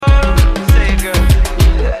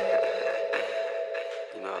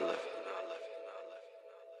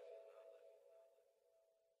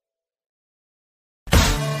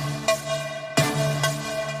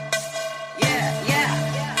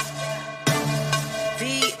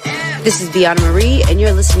This is Bianna Marie, and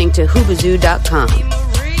you're listening to Hoobazoo.com.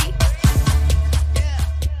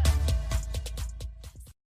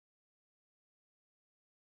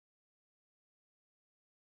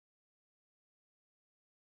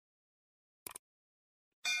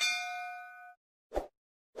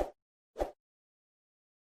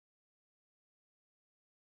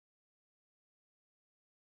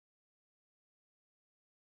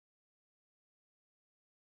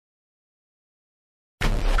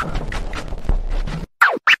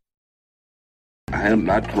 I am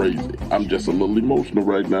not crazy. I'm just a little emotional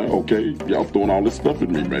right now, okay? Y'all throwing all this stuff at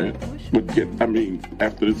me, man. But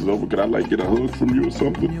after this is over, could I get a hug from you or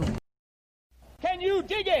something? Can you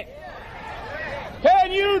dig it?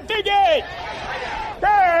 Can you dig it?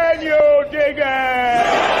 Can you dig it?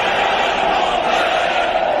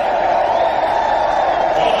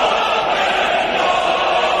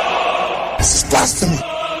 This is blasphemy.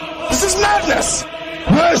 This is madness.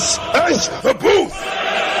 This is the booth.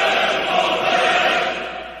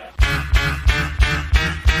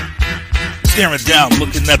 Staring down,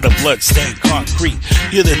 looking at the blood-stained concrete.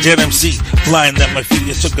 You're the dead MC, flying at my feet.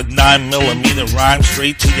 You took a 9mm rhyme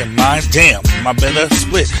straight to your mind. Damn, I better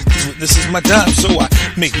split. This is my time, so I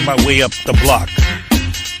make my way up the block.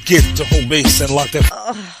 Get to home base and lock that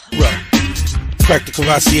crack the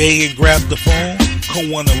Cavassier and grab the phone.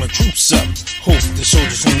 Call one of my troops up. Hope the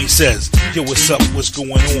soldier's homie says, yo, what's up, what's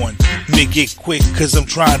going on? Make it quick, cause I'm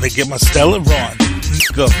trying to get my Stella on.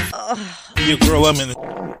 Nigga, your girl, I'm in it.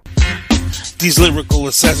 These lyrical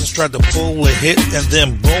assassins tried to pull a hit, and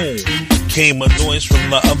then boom, came a noise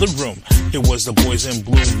from the other room. It was the boys in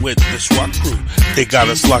blue with the SWAT crew. They got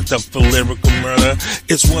us locked up for lyrical murder.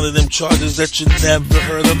 It's one of them charges that you never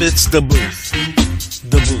heard of. It's the booth.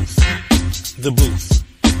 The booth. The booth.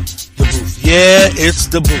 The booth. Yeah, it's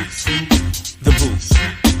the booth. The booth.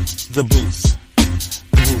 The booth.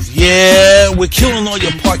 Yeah, we're killing all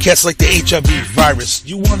your podcasts like the HIV virus.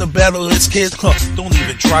 You want to battle this kid? Huh, don't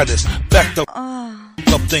even try this. Back the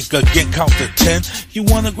up, think again, count to 10. You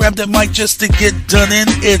want to grab that mic just to get done in?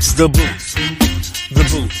 It's the booth. The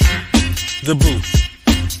booth. The booth.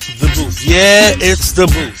 The booth. Yeah, it's the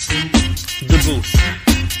booth. The booth.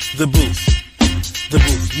 The booth. The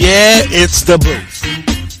booth. Yeah, it's the booth.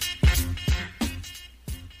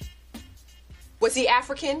 Was he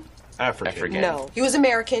African? African. No. He was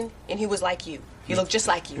American, and he was like you. He looked just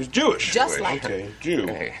like you. He was Jewish. Just like okay. you. Jew.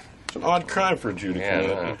 Okay. It's an odd crime for a Jew to commit.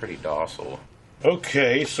 Yeah, pretty docile.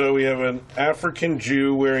 Okay, so we have an African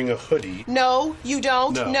Jew wearing a hoodie. No, you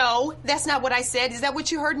don't. No. That's not what I said. Is that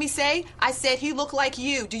what you heard me say? I said he looked like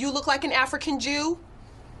you. Do you look like an African Jew?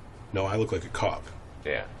 No, I look like a cop.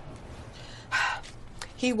 Yeah.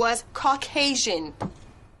 He was Caucasian.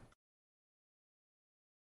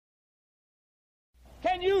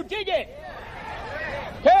 Can you dig it?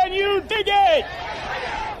 Can you dig it?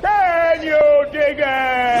 Can you dig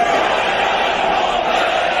it?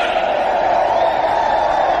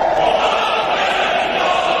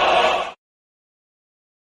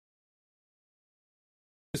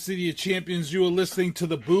 City of Champions, you are listening to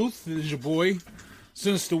The Booth. This is your boy,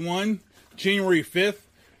 Sinister One. January 5th,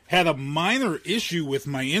 had a minor issue with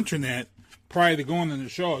my internet prior to going on the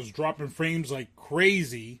show. I was dropping frames like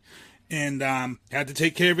crazy, and had to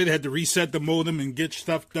take care of it. Had to reset the modem and get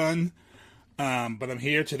stuff done. But I'm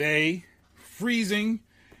here today, freezing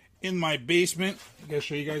in my basement. I'm going to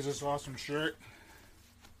show you guys this awesome shirt.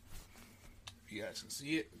 If you guys can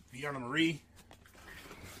see it, Bianna Marie.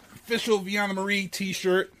 Official Bianna Marie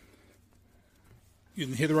t-shirt. You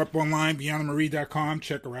can hit her up online, BiannaMarie.com.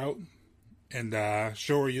 Check her out and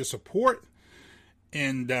show her your support.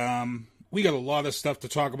 And we got a lot of stuff to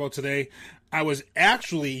talk about today. I was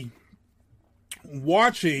actually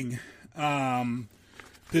watching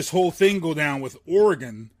this whole thing go down with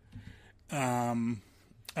Oregon.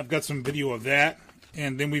 I've got some video of that.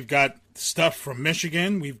 And then we've got stuff from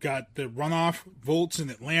Michigan. We've got the runoff votes in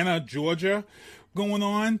Atlanta, Georgia going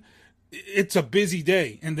on. It's a busy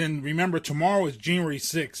day. And then remember, tomorrow is January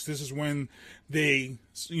 6th. This is when they,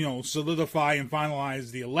 solidify and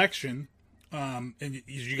finalize the election. And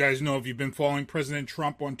as you guys know, if you've been following President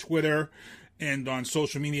Trump on Twitter and on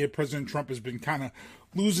social media, President Trump has been kind of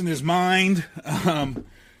losing his mind,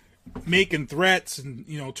 making threats and,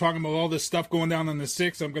 talking about all this stuff going down on the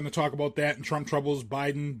 6th. I'm going to talk about that and Trump troubles,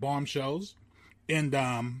 Biden bombshells. And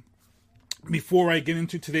before I get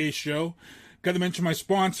into today's show, got to mention my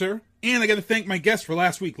sponsor. And I got to thank my guest for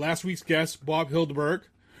last week. Last week's guest, Bob Hildeberg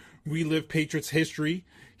relive Patriots history.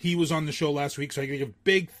 He was on the show last week, so I got to give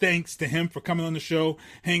big thanks to him for coming on the show,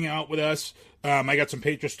 hanging out with us. I got some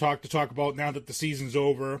Patriots talk to talk about now that the season's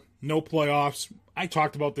over. No playoffs. I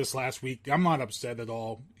talked about this last week. I'm not upset at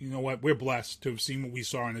all. You know what? We're blessed to have seen what we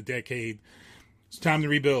saw in a decade. It's time to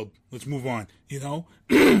rebuild. Let's move on,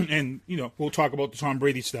 And, we'll talk about the Tom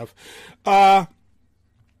Brady stuff.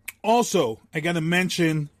 Also, I got to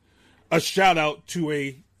mention a shout-out to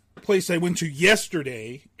a place I went to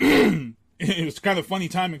yesterday. It was kind of funny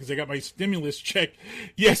timing because I got my stimulus check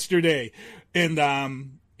yesterday,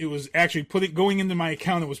 and it was actually going into my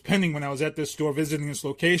account. It was pending when I was at this store visiting this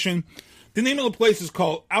location. The name of the place is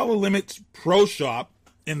called Outer Limits Pro Shop,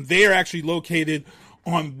 and they are actually located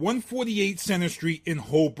on 148 Center Street in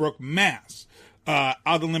Holbrook, Mass.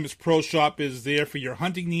 Outer Limits Pro Shop is there for your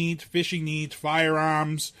hunting needs, fishing needs,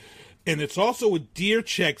 firearms, and it's also a deer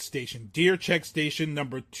check station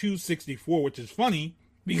number 264, which is funny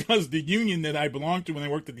because the union that I belonged to when I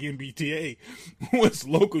worked at the MBTA was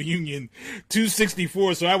local union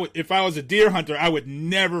 264. So if I was a deer hunter, I would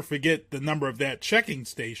never forget the number of that checking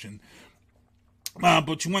station.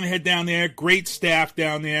 But you want to head down there. Great staff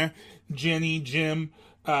down there. Jenny, Jim,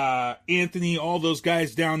 Anthony, all those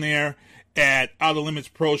guys down there at Outer Limits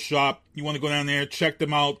Pro Shop. You want to go down there, check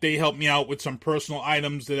them out. They helped me out with some personal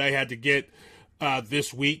items that I had to get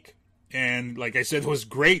this week. And like I said, it was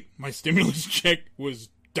great. My stimulus check was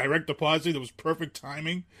direct deposit. It was perfect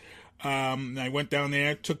timing. I went down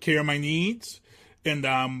there, took care of my needs. And,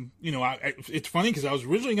 it's funny because I was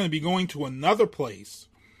originally going to be going to another place,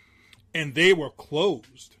 and they were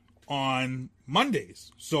closed on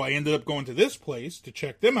Mondays. So I ended up going to this place to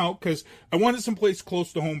check them out because I wanted some place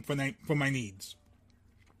close to home for my needs.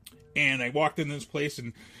 And I walked in this place,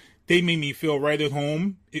 and they made me feel right at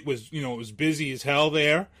home. It was busy as hell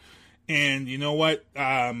there. And you know what?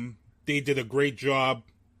 They did a great job,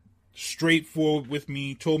 straightforward with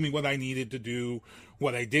me, told me what I needed to do,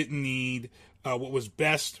 what I didn't need, what was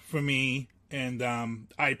best for me. And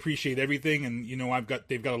I appreciate everything. And,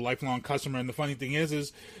 they've got a lifelong customer. And the funny thing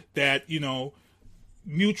is that,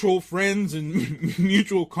 mutual friends and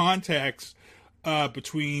mutual contacts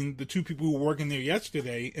between the two people who were working there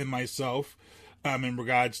yesterday and myself, in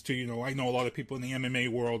regards to, I know a lot of people in the MMA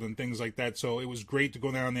world and things like that. So it was great to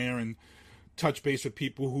go down there and touch base with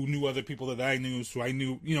people who knew other people that I knew. So I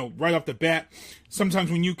knew, right off the bat, sometimes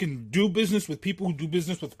when you can do business with people who do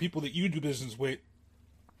business with people that you do business with,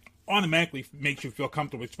 automatically makes you feel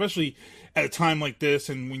comfortable, especially at a time like this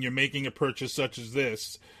and when you're making a purchase such as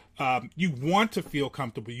this. You want to feel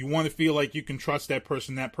comfortable. You want to feel like you can trust that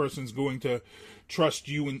person. That person's going to trust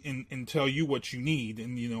you and tell you what you need.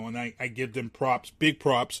 And, and I give them props, big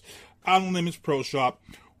props. Outer Limits Pro Shop,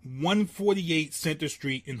 148 Center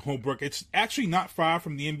Street in Holbrook. It's actually not far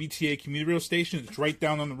from the MBTA commuter rail station. It's right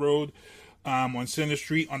down on the road on Center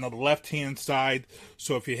Street on the left-hand side.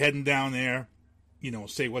 So if you're heading down there,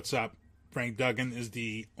 say what's up. Frank Duggan is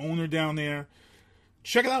the owner down there.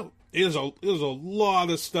 Check it out. There's a lot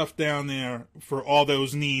of stuff down there for all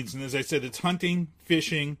those needs. And as I said, it's hunting,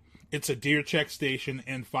 fishing, it's a deer check station,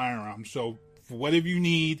 and firearms. So for whatever you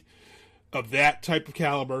need of that type of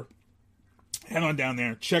caliber, head on down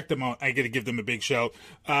there, check them out. I got to give them a big shout.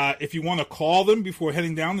 If you want to call them before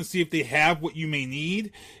heading down to see if they have what you may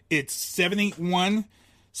need, it's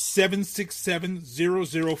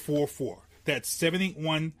 781-767-0044. That's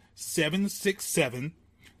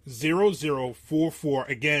 781-767-0044.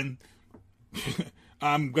 Again,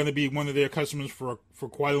 I'm going to be one of their customers for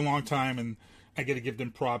quite a long time, and I got to give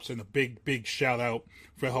them props and a big, big shout out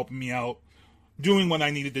for helping me out doing what I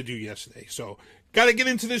needed to do yesterday. So, got to get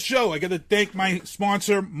into this show. I got to thank my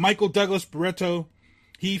sponsor, Michael Douglas Barreto.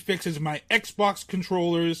 He fixes my Xbox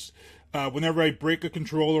controllers. Whenever I break a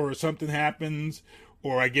controller or something happens,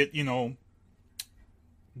 or I get,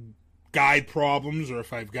 guide problems, or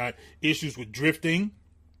if I've got issues with drifting,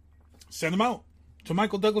 send them out to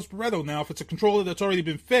Michael Douglas Barreto. Now, if it's a controller that's already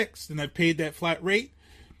been fixed and I've paid that flat rate,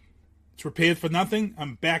 it's repaired for nothing,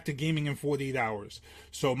 I'm back to gaming in 48 hours.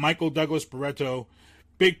 So Michael Douglas Barreto,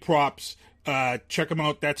 big props. Check him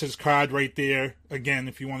out. That's his card right there. Again,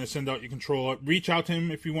 if you want to send out your controller, reach out to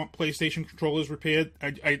him if you want PlayStation controllers repaired.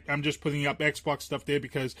 I'm just putting up Xbox stuff there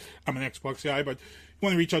because I'm an Xbox guy, but you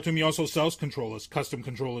want to reach out to him. He also sells controllers, custom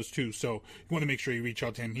controllers too, so you want to make sure you reach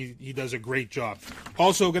out to him. He does a great job.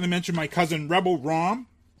 Also going to mention my cousin Rebel Rom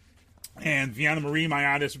and Vienna Marie, my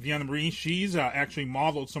artist Vienna Marie. She's actually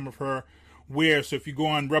modeled some of her wear, so if you go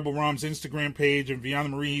on Rebel Rom's Instagram page and Vienna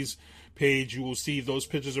Marie's page, you will see those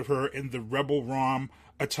pictures of her in the Rebel Rom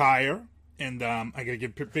attire. And I gotta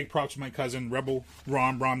give big props to my cousin Rebel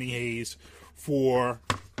Rom, Romney Hayes, for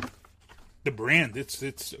the brand. It's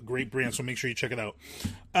a great brand, so make sure you check it out.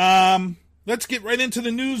 Let's get right into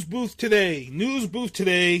the news booth today. News booth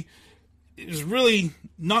today is really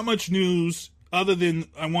not much news other than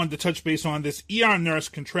I wanted to touch base on this ER nurse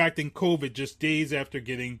contracting COVID just days after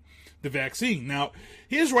getting the vaccine. Now,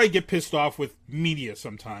 here's where I get pissed off with media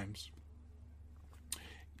sometimes.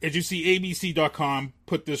 As you see, ABC.com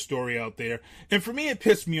put this story out there. And for me, it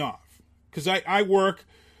pissed me off. Because I work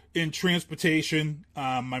in transportation.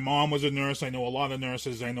 My mom was a nurse. I know a lot of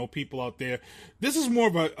nurses. I know people out there. This is more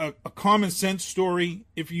of a common sense story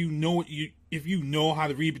if you know how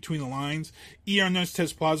to read between the lines. ER nurse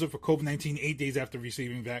tests positive for COVID-19 8 days after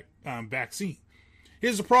receiving vaccine.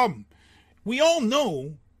 Here's the problem. We all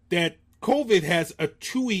know that COVID has a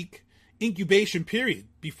 2-week incubation period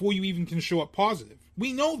before you even can show up positive.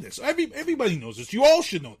 We know this. Everybody knows this. You all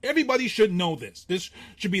should know. Everybody should know this. This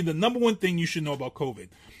should be the number one thing you should know about COVID.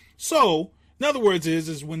 So, in other words,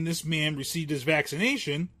 is when this man received his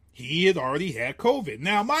vaccination, he had already had COVID.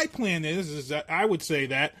 Now, my plan is that I would say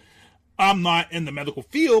that I'm not in the medical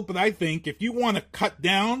field, but I think if you want to cut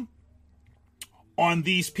down on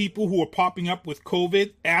these people who are popping up with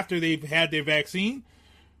COVID after they've had their vaccine,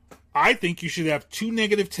 I think you should have 2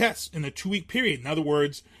 negative tests in a 2-week period. In other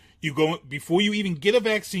words, you go before you even get a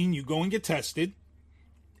vaccine, you go and get tested.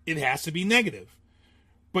 It has to be negative.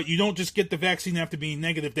 But you don't just get the vaccine after being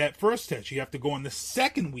negative that first test. You have to go on the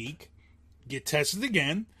second week, get tested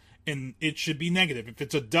again, and it should be negative. If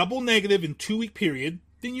it's a double negative in 2-week period,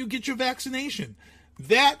 then you get your vaccination.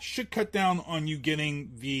 That should cut down on you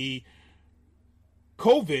getting the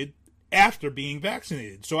COVID after being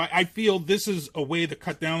vaccinated. So I feel this is a way to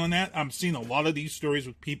cut down on that. I'm seeing a lot of these stories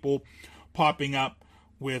with people popping up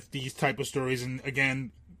with these type of stories. And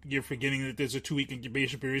again, you're forgetting that there's a 2-week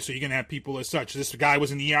incubation period, so you're going to have people as such. This guy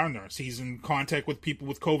was an ER nurse. He's in contact with people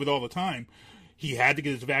with COVID all the time. He had to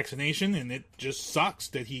get his vaccination, and it just sucks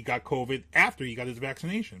that he got COVID after he got his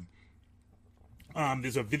vaccination.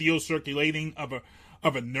 There's a video circulating of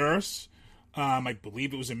a nurse. I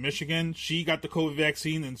believe it was in Michigan. She got the COVID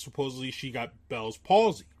vaccine, and supposedly she got Bell's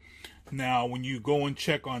palsy. Now, when you go and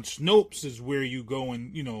check on Snopes is where you go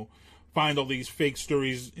and, find all these fake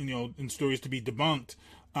stories, and stories to be debunked.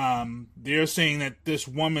 They're saying that this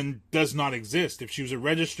woman does not exist. If she was a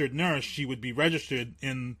registered nurse, she would be registered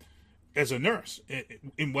as a nurse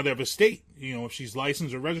in whatever state. If she's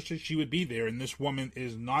licensed or registered, she would be there. And this woman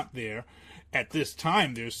is not there at this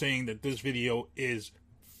time. They're saying that this video is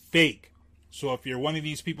fake. So if you're one of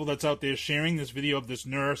these people that's out there sharing this video of this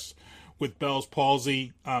nurse with Bell's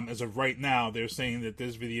palsy, as of right now, they're saying that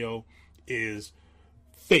this video is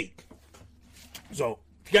fake. So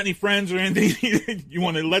if you got any friends or anything you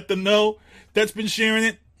want to let them know that's been sharing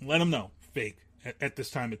it, let them know. Fake. At this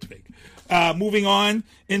time, it's fake. Moving on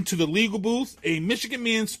into the legal booth, a Michigan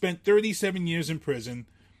man spent 37 years in prison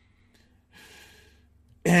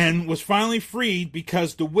and was finally freed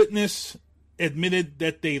because the witness admitted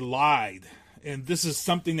that they lied. And this is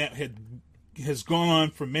something that has gone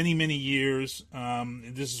on for many, many years.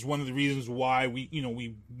 This is one of the reasons why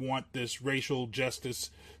we want this racial justice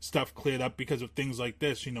stuff cleared up, because of things like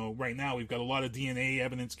this. Right now we've got a lot of DNA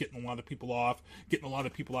evidence getting a lot of people off, getting a lot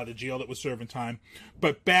of people out of jail that was serving time.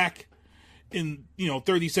 But back in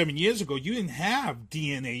 37 years ago, you didn't have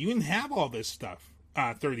DNA, you didn't have all this stuff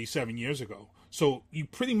 37 years ago. So you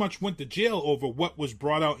pretty much went to jail over what was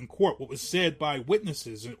brought out in court, what was said by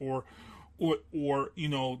witnesses or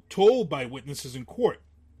told by witnesses in court.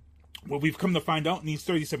 What we've come to find out in these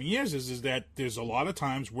 37 years is that there's a lot of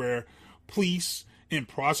times where police and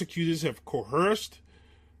prosecutors have coerced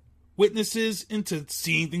witnesses into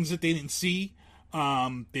seeing things that they didn't see.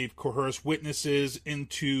 They've coerced witnesses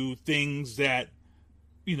into things that,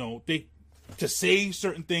 to say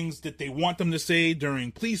certain things that they want them to say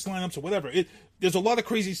during police lineups or whatever. There's a lot of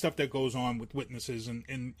crazy stuff that goes on with witnesses.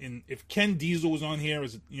 And if Ken Diesel was on here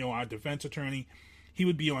as, our defense attorney, he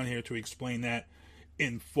would be on here to explain that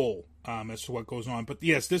in full as to what goes on. But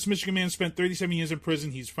yes, this Michigan man spent 37 years in prison.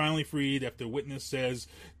 He's finally freed after the witness says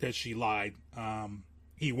that she lied.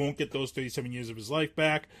 He won't get those 37 years of his life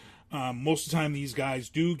back. Most of the time, these guys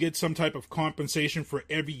do get some type of compensation for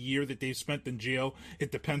every year that they've spent in jail.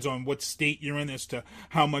 It depends on what state you're in as to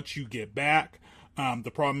how much you get back.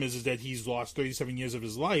 The problem is that he's lost 37 years of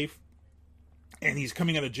his life, and he's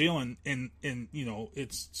coming out of jail, and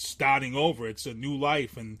it's starting over. It's a new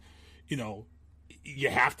life, and you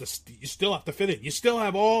still have to fit in. You still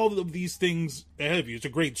have all of these things ahead of you. It's a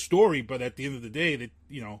great story, but at the end of the day, that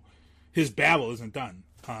his battle isn't done,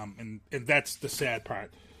 and that's the sad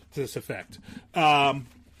part to this effect.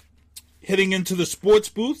 Heading into the sports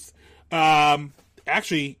booth,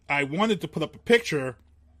 actually, I wanted to put up a picture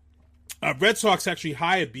Red Sox actually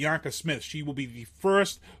hired Bianca Smith. She will be the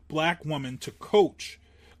first black woman to coach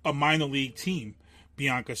a minor league team,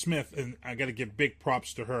 Bianca Smith. And I got to give big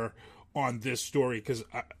props to her on this story because,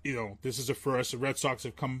 this is a first. The Red Sox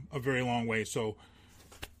have come a very long way. So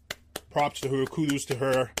props to her. Kudos to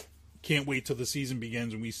her. Can't wait till the season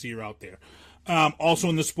begins and we see her out there. Also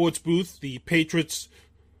in the sports booth, the Patriots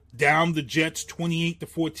downed the Jets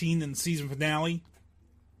 28-14 in the season finale.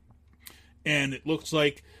 And it looks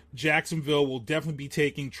like Jacksonville will definitely be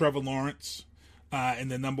taking Trevor Lawrence as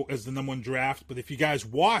the number one draft. But if you guys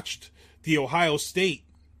watched the Ohio State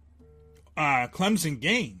Clemson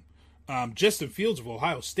game, Justin Fields of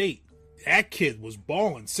Ohio State, that kid was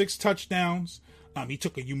balling. 6 touchdowns. He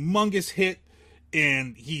took a humongous hit,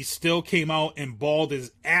 and he still came out and balled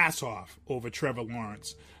his ass off over Trevor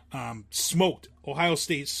Lawrence. Smoked. Ohio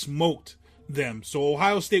State smoked them. So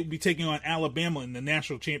Ohio State will be taking on Alabama in the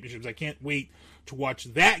national championships. I can't wait to watch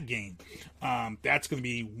that game. That's going to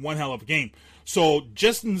be one hell of a game. So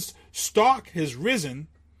Justin's stock has risen.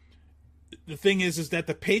 The thing is that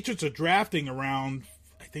the Patriots are drafting around,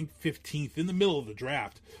 I think, 15th, in the middle of the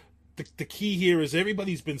draft. The key here is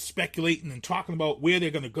everybody's been speculating and talking about where they're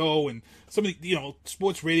going to go, and somebody,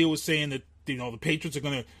 sports radio was saying that, the Patriots are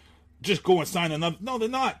going to just go and sign another. No, they're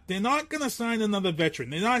not. They're not going to sign another veteran.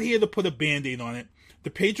 They're not here to put a Band-Aid on it. The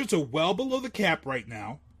Patriots are well below the cap right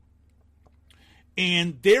now,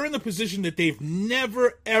 and they're in a position that they've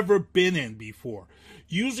never, ever been in before.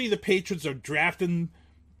 Usually the Patriots are drafting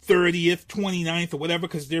 30th, 29th, or whatever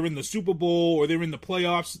because they're in the Super Bowl or they're in the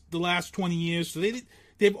playoffs the last 20 years. So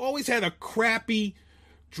they've always had a crappy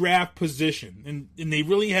draft position, and they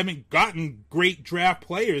really haven't gotten great draft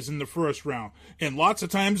players in the first round. And lots of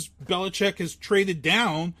times Belichick has traded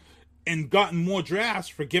down and gotten more drafts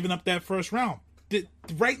for giving up that first round.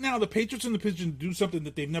 Right now, the Patriots are in the position to do something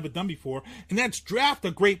that they've never done before, and that's draft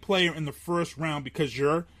a great player in the first round because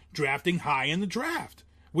you're drafting high in the draft,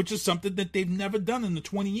 which is something that they've never done in the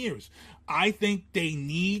 20 years. I think they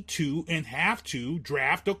need to and have to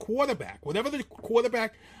draft a quarterback. Whatever the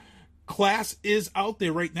quarterback class is out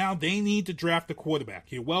there right now, they need to draft a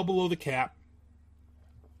quarterback. You're well below the cap.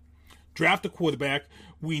 Draft a quarterback.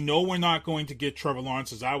 We know we're not going to get Trevor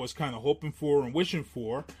Lawrence, as I was kind of hoping for and wishing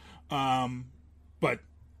for. But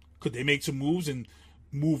could they make some moves and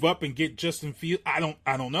move up and get Justin Fields? I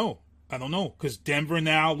don't know. Because Denver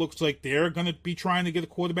now looks like they're going to be trying to get a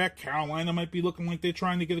quarterback. Carolina might be looking like they're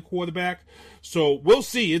trying to get a quarterback. So we'll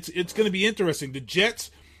see. It's going to be interesting. The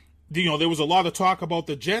Jets, there was a lot of talk about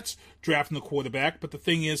the Jets drafting the quarterback. But the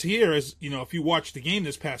thing is here is, if you watched the game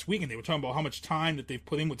this past weekend, they were talking about how much time that they've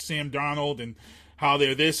put in with Sam Darnold and how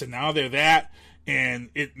they're this and now they're that.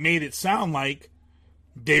 And it made it sound like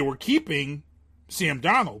they were keeping Sam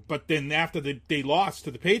Darnold. But then after they lost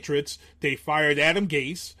to the Patriots, they fired Adam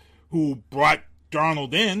Gase, who brought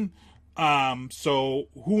Darnold in. So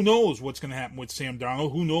who knows what's going to happen with Sam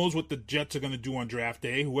Darnold? Who knows what the Jets are going to do on draft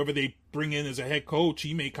day? Whoever they bring in as a head coach,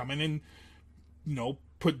 he may come in and,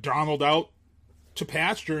 put Darnold out to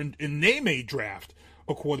pasture, and they may draft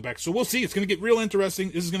a quarterback. So we'll see. It's going to get real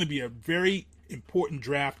interesting. This is going to be a very important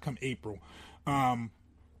draft come April. I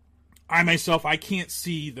can't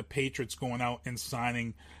see the Patriots going out and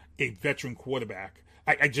signing a veteran quarterback.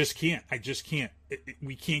 I just can't.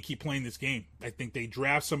 We can't keep playing this game. I think they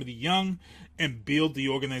draft somebody young and build the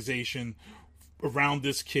organization around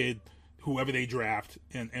this kid, whoever they draft,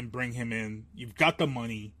 and bring him in. You've got the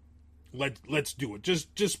money. Let's do it.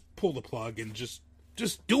 Just pull the plug and just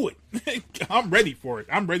do it. I'm ready for it.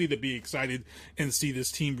 I'm ready to be excited and see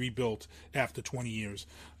this team rebuilt after 20 years.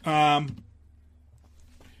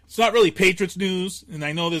 It's not really Patriots news, and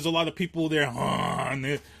I know there's a lot of people there, and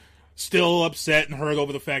they're still upset and hurt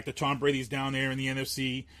over the fact that Tom Brady's down there in the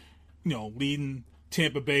NFC, leading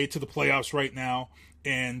Tampa Bay to the playoffs right now.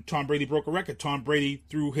 And Tom Brady broke a record. Tom Brady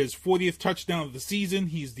threw his 40th touchdown of the season.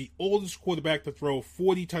 He's the oldest quarterback to throw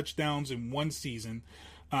 40 touchdowns in one season.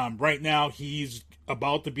 Right now, he's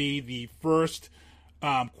about to be the first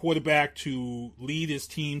quarterback to lead his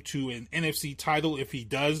team to an NFC title if he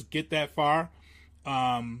does get that far.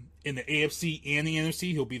 In the AFC and the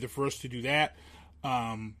NFC, he'll be the first to do that.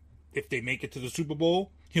 If they make it to the Super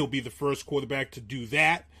Bowl, he'll be the first quarterback to do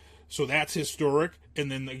that. So that's historic. And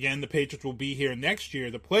then again, the Patriots will be here next year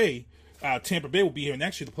to play. Tampa Bay will be here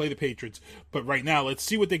next year to play the Patriots. But right now, let's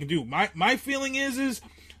see what they can do. My feeling is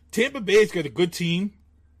Tampa Bay's got a good team.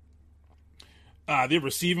 Their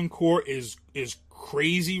receiving core is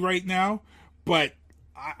crazy right now. But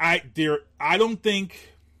I don't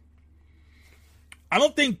think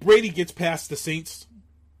Brady gets past the Saints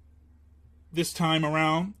this time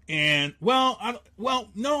around. And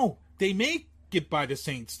no, they may get by the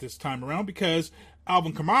Saints this time around because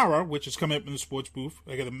Alvin Kamara, which is coming up in the sports booth,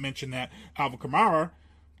 I got to mention that Alvin Kamara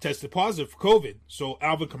tested positive for COVID. So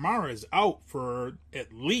Alvin Kamara is out for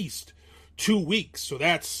at least 2 weeks. So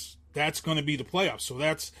that's going to be the playoffs. So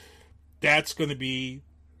that's going to be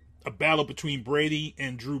a battle between Brady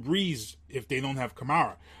and Drew Brees if they don't have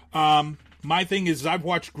Kamara. My thing is I've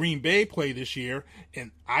watched Green Bay play this year,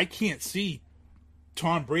 and I can't see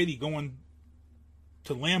Tom Brady going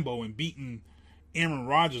to Lambeau and beating Aaron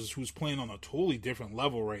Rodgers, who's playing on a totally different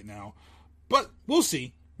level right now. But we'll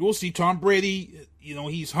see. We'll see. Tom Brady,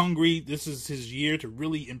 he's hungry. This is his year to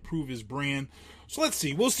really improve his brand. So let's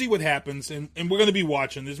see. We'll see what happens, and we're going to be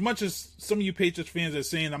watching. As much as some of you Patriots fans are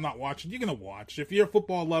saying I'm not watching, you're going to watch. If you're a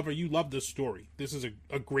football lover, you love this story. This is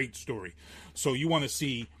a great story. So you want to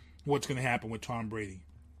see what's going to happen with Tom Brady.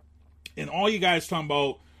 And all you guys talking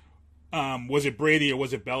about, was it Brady or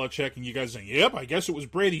was it Belichick? And you guys saying, yep, I guess it was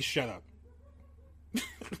Brady. Shut up.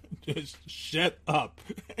 Just shut up.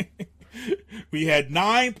 We had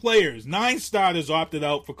 9 starters opted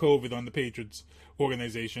out for COVID on the Patriots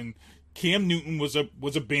organization. Cam Newton was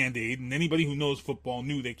a Band-Aid, and anybody who knows football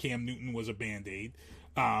knew that Cam Newton was a Band-Aid.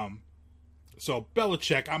 So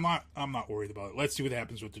Belichick, I'm not worried about it. Let's see what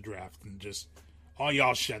happens with the draft, and just all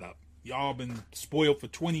y'all shut up. Y'all been spoiled for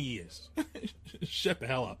 20 years. Shut the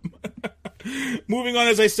hell up. Moving on,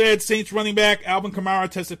 as I said, Saints running back Alvin Kamara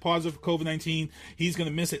tested positive for COVID-19. He's going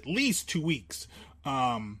to miss at least 2 weeks.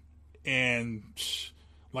 And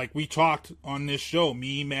like we talked on this show,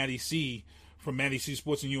 me, Matty C, from Matty C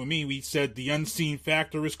Sports and you and me, we said the unseen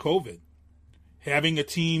factor is COVID. Having a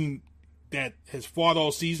team that has fought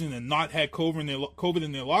all season and not had COVID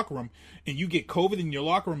in their locker room, and you get COVID in your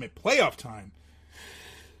locker room at playoff time,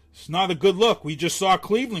 it's not a good look. We just saw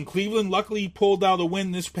Cleveland. Cleveland luckily pulled out a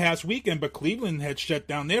win this past weekend, but Cleveland had shut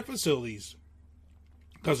down their facilities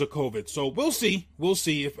because of COVID. So we'll see. We'll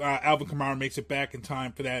see if Alvin Kamara makes it back in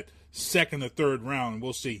time for that second or third round.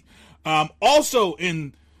 We'll see. Also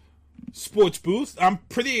in sports booth, I'm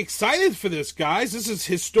pretty excited for this, guys. This is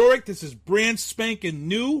historic. This is brand spanking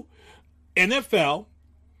new NFL.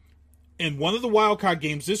 And one of the wildcard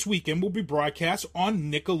games this weekend will be broadcast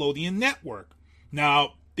on Nickelodeon Network.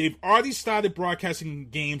 Now, they've already started broadcasting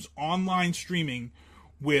games online streaming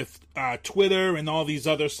with Twitter and all these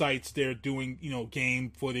other sites. They're doing,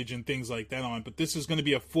 game footage and things like that on. But this is going to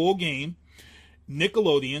be a full game,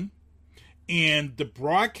 Nickelodeon, and the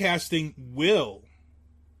broadcasting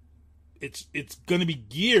it's going to be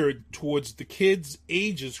geared towards the kids'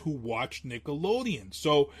 ages who watch Nickelodeon.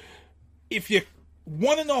 So if you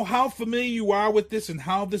want to know how familiar you are with this and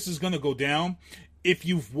how this is going to go down, if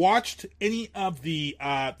you've watched any of the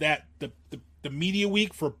media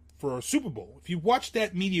week for Super Bowl, if you watched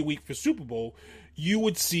that media week for Super Bowl, you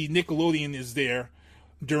would see Nickelodeon is there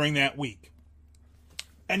during that week.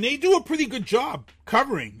 And they do a pretty good job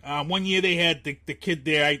covering. One year they had the kid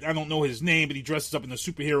there, I don't know his name, but he dresses up in a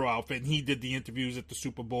superhero outfit, and he did the interviews at the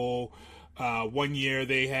Super Bowl. One year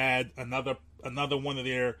they had another one of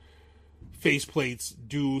their faceplates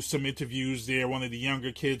do some interviews there, one of the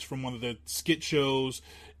younger kids from one of the skit shows.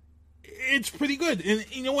 It's pretty good. And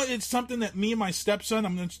you know what? It's something that me and my stepson,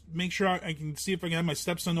 I'm going to make sure I can see if I can have my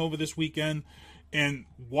stepson over this weekend and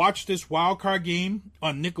watch this wild card game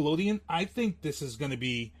on Nickelodeon. I think this is going to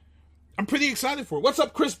be, I'm pretty excited for it. What's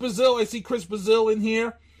up, Chris Brazil? I see Chris Brazil in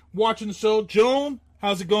here watching the show. Joan,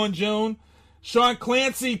 how's it going, Joan? Sean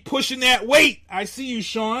Clancy pushing that weight. I see you,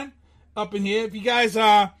 Sean, up in here. If you guys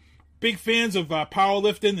are big fans of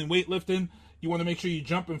powerlifting and weightlifting, you want to make sure you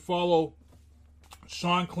jump and follow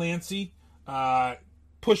Sean Clancy. This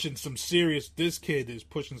kid is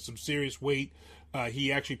pushing some serious weight.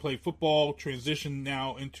 He actually played football, transitioned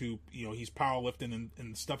now into, he's powerlifting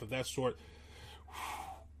and stuff of that sort.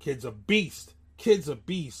 Kid's a beast.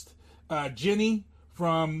 Jenny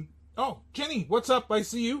from, Jenny, what's up? I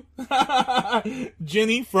see you.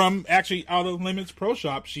 Jenny from actually Outer Limits Pro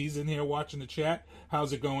Shop. She's in here watching the chat.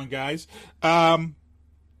 How's it going, guys? But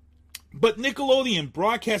Nickelodeon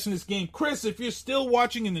broadcasting this game. Chris, if you're still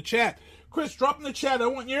watching in the chat, Chris, drop in the chat. I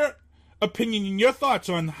want your opinion and your thoughts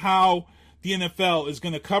on how the NFL is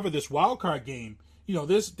going to cover this wildcard game.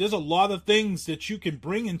 There's a lot of things that you can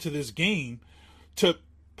bring into this game to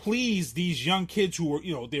please these young kids who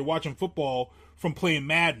are, they're watching football from playing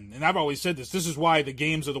Madden. And I've always said this. This is why the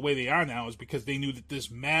games are the way they are now, is because they knew that this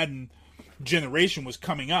Madden generation was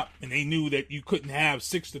coming up, and they knew that you couldn't have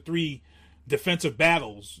 6-3 defensive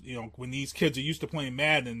battles, when these kids are used to playing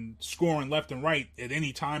Madden and scoring left and right at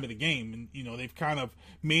any time of the game. And, they've kind of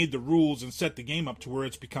made the rules and set the game up to where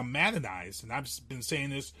it's become Maddenized. And I've been saying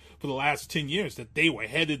this for the last 10 years, that they were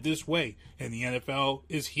headed this way, and the NFL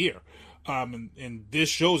is here. And this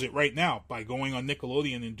shows it right now by going on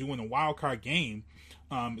Nickelodeon and doing a wild card game.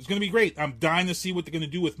 It's going to be great. I'm dying to see what they're going to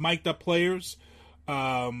do with mic'd up players.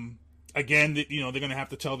 Again, they're going to have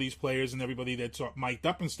to tell these players and everybody that's mic'd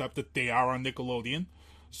up and stuff that they are on Nickelodeon.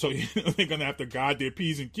 So they're going to have to guard their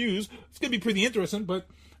P's and Q's. It's going to be pretty interesting, but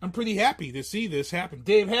I'm pretty happy to see this happen.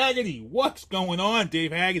 Dave Haggerty, what's going on?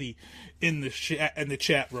 Dave Haggerty in the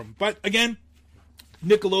chat room. But again,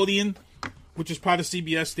 Nickelodeon, which is part of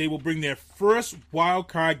CBS, they will bring their first wild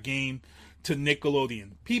card game to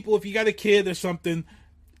Nickelodeon. People, if you got a kid or something,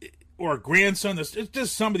 or a grandson, it's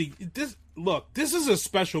just somebody. This is a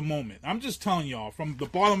special moment. I'm just telling y'all from the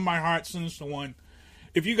bottom of my heart, Sinister One.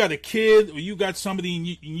 If you got a kid or you got somebody and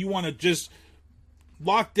you want to just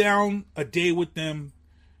lock down a day with them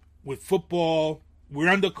with football, we're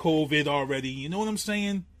under COVID already. You know what I'm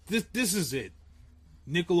saying? This is it.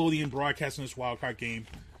 Nickelodeon broadcasting this wildcard game.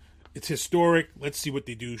 It's historic. Let's see what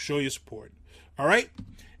they do. Show your support. All right?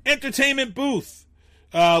 Entertainment booth.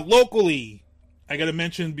 Locally, I got to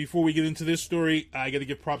mention before we get into this story, I got to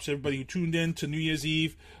give props to everybody who tuned in to New Year's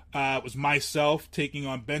Eve. It was myself taking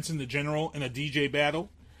on Benson the General in a DJ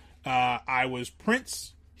battle. I was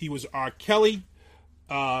Prince. He was R. Kelly.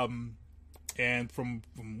 And from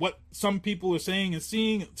what some people are saying and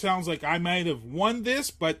seeing, it sounds like I might have won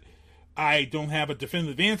this, but I don't have a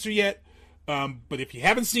definitive answer yet. But if you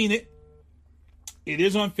haven't seen it, it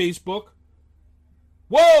is on Facebook.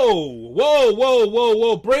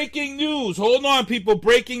 Whoa. Breaking news. Hold on, people.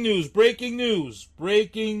 Breaking news. Breaking news.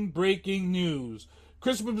 Breaking news.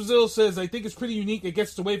 Christopher Brazil says, I think it's pretty unique. It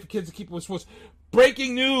gets to wait for kids to keep it with sports.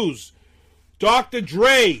 Breaking news. Dr.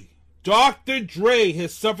 Dre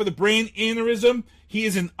has suffered a brain aneurysm. He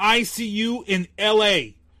is in ICU in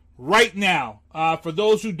LA right now. For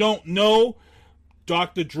those who don't know,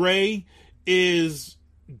 Dr. Dre is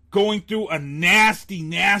going through a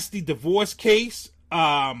nasty divorce case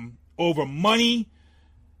over money.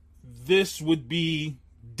 This would be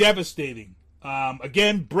devastating.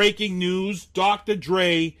 Again, breaking news. Dr.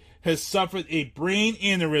 Dre has suffered a brain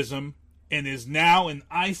aneurysm and is now in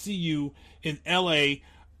ICU in LA.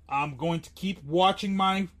 I'm going to keep watching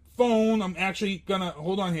my phone. I'm actually going to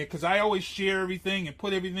hold on here because I always share everything and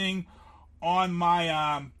put everything on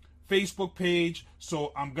my Facebook page.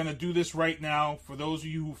 So I'm going to do this right now. For those of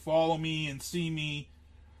you who follow me and see me,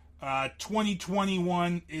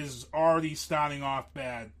 2021 is already starting off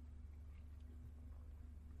bad.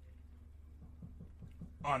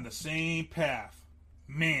 On the same path.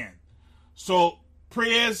 Man. So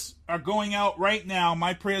prayers are going out right now.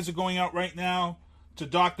 My prayers are going out right now to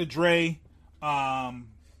Dr. Dre.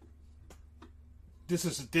 This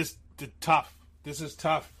is tough. This is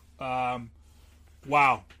tough.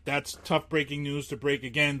 Wow, that's tough breaking news to break.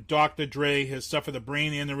 Again, Dr. Dre has suffered a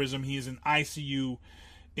brain aneurysm. He is in ICU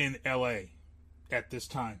in LA at this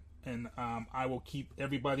time. And I will keep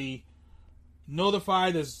everybody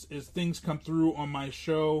notified as things come through on my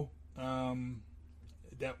show.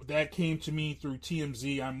 That came to me through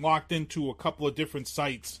TMZ. I'm locked into a couple of different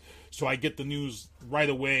sites, so I get the news right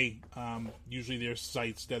away. Usually there's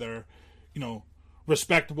sites that are,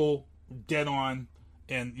 respectable, dead on.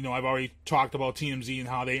 And, I've already talked about TMZ and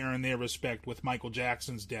how they earn their respect with Michael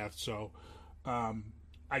Jackson's death. So,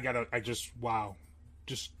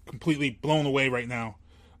 just completely blown away right now.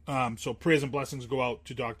 So prayers and blessings go out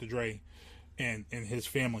to Dr. Dre and his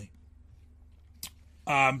family.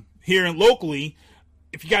 Here and locally,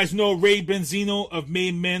 if you guys know Ray Benzino of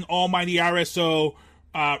Made Men, Almighty RSO,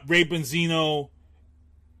 Ray Benzino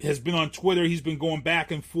has been on Twitter. He's been going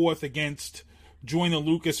back and forth against Joyner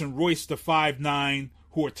Lucas and Royce the 5'9",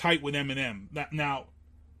 who are tight with Eminem. Now,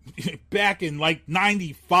 back in like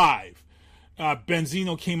 95,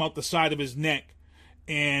 Benzino came out the side of his neck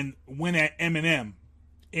and went at Eminem,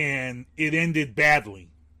 and it ended badly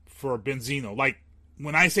for Benzino. Like,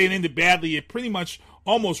 when I say it ended badly, it pretty much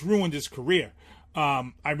almost ruined his career.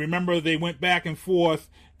 I remember they went back and forth,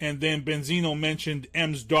 and then Benzino mentioned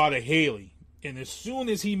M's daughter, Haley. And as soon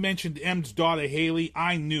as he mentioned M's daughter, Haley,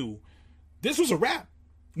 I knew this was a wrap.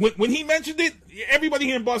 When he mentioned it, everybody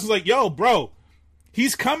here in Boston was like, yo, bro,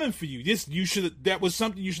 he's coming for you. That was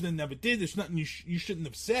something you should have never did. There's nothing you shouldn't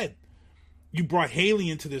have said. You brought Haley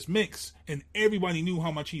into this mix, and everybody knew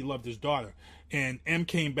how much he loved his daughter. And M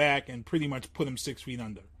came back and pretty much put him 6 feet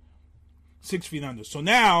under. 6 feet under. So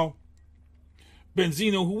now,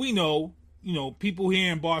 Benzino, who we know, people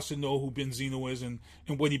here in Boston know who Benzino is and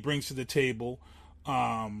what he brings to the table.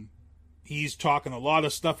 He's talking a lot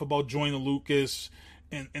of stuff about Joyner Lucas.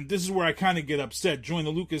 And this is where I kind of get upset. Joyner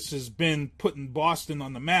Lucas has been putting Boston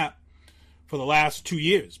on the map for the last 2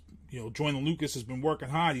 years. Joyner Lucas has been working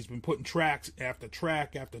hard. He's been putting tracks after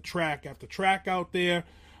track after track after track out there.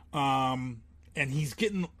 And he's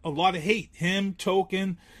getting a lot of hate. Him,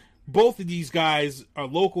 Token, both of these guys are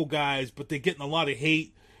local guys, but they're getting a lot of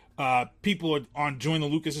hate. People are on Joyner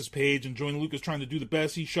Lucas's page, and Joyner Lucas trying to do the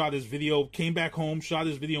best. He shot his video, came back home, shot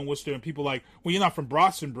his video in Worcester, and people are like, well, you're not from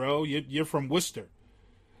Boston, bro. You're from Worcester.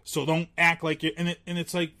 So don't act like you're... And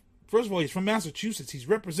it's like, first of all, he's from Massachusetts. He's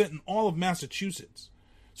representing all of Massachusetts.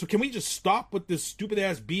 So can we just stop with this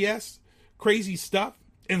stupid-ass BS, crazy stuff,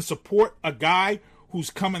 and support a guy who's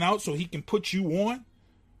coming out so he can put you on?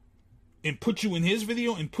 And put you in his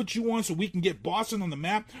video and put you on so we can get Boston on the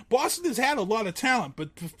map. Boston has had a lot of talent,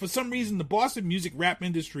 but for some reason the Boston music rap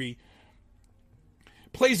industry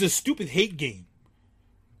plays a stupid hate game.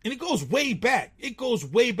 And it goes way back.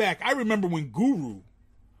 I remember when Guru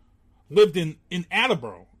lived in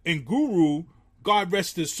Attleboro. And Guru, God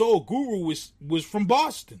rest his soul, Guru was from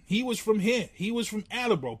Boston. He was from here. He was from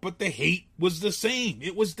Attleboro. But the hate was the same.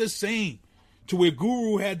 It was the same. To where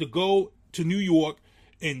Guru had to go to New York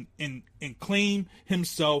and claim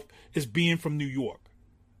himself as being from New York.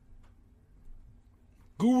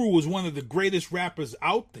 Guru was one of the greatest rappers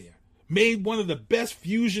out there. Made one of the best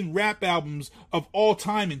fusion rap albums of all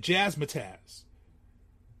time in Jazzmatazz.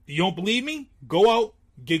 You don't believe me? Go out,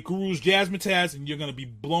 get Guru's Jazzmatazz, and you're going to be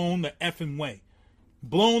blown the effing way.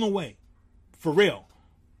 Blown away. For real.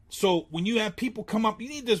 So when you have people come up, we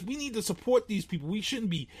need to support these people. We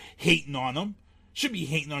shouldn't be hating on them. Should be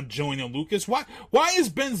hating on Joyner Lucas. Why is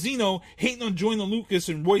Benzino hating on Joyner Lucas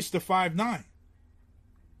and Royce the 5'9"?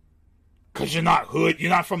 Because you're not hood. You're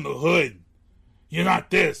not from the hood. You're not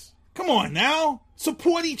this. Come on now.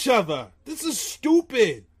 Support each other. This is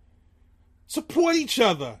stupid. Support each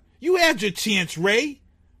other. You had your chance, Ray.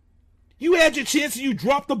 You had your chance and you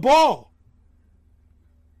dropped the ball.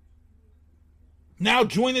 Now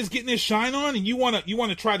Joyner's getting his shine on and you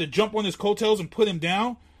wanna try to jump on his coattails and put him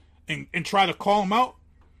down? And try to call him out?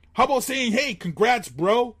 How about saying, hey, congrats,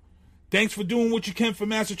 bro. Thanks for doing what you can for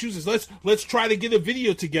Massachusetts. Let's try to get a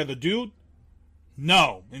video together, dude.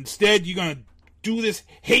 No. Instead, you're going to do this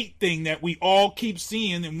hate thing that we all keep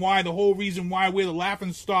seeing and why the whole reason why we're the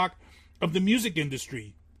laughingstock of the music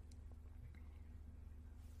industry.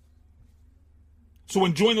 So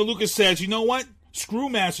when Joyner Lucas says, you know what? Screw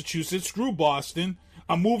Massachusetts, screw Boston.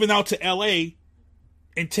 I'm moving out to L.A.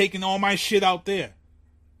 and taking all my shit out there.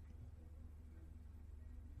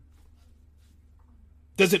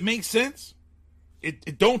 Does it make sense?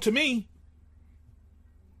 It don't to me.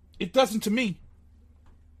 It doesn't to me.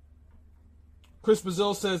 Chris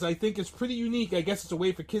Bazil says, I think it's pretty unique. I guess it's a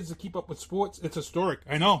way for kids to keep up with sports. It's historic.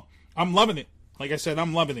 I know. I'm loving it. Like I said,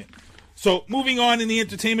 I'm loving it. So, moving on in the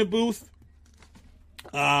entertainment booth.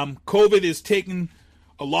 COVID is taking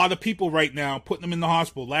a lot of people right now, putting them in the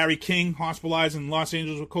hospital. Larry King hospitalized in Los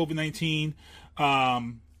Angeles with COVID-19.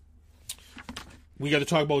 We got to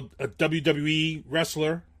talk about a WWE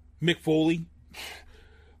wrestler, Mick Foley.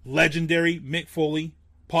 Legendary Mick Foley,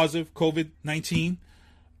 positive COVID-19.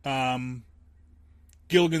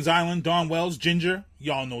 Gilligan's Island, Dawn Wells, Ginger.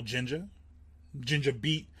 Y'all know Ginger. Ginger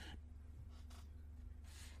beat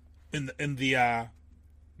in the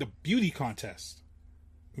beauty contest.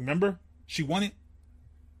 Remember? She won it.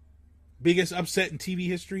 Biggest upset in TV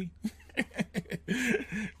history.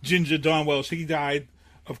 Ginger Dawn Wells, she died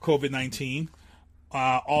of COVID-19.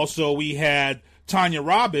 Also, we had Tanya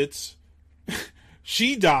Roberts.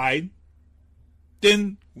 She died.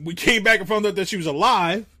 Then we came back and found out that she was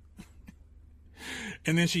alive.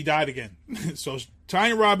 And then she died again. So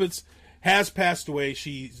Tanya Roberts has passed away.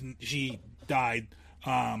 She died.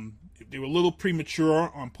 They were a little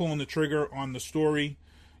premature on pulling the trigger on the story.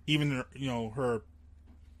 Even her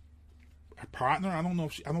partner. I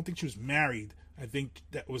don't think she was married. I think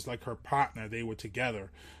that was like her partner. They were together.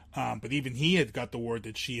 But even he had got the word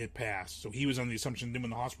that she had passed. So he was under the assumption that when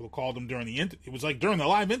the hospital called him during it was like during the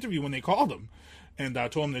live interview when they called him and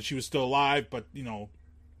told him that she was still alive. But,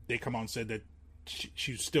 they come out and said that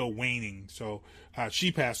she was still waning. So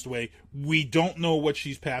she passed away. We don't know what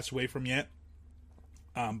she's passed away from yet.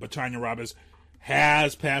 But Tanya Roberts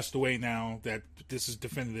has passed away now. That this is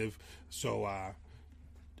definitive. So,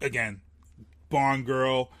 again, Bond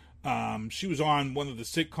Girl. She was on one of the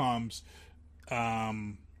sitcoms.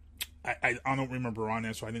 I don't remember her on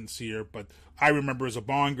there, so I didn't see her. But I remember as a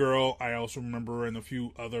Bond Girl. I also remember her in a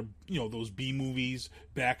few other, those B movies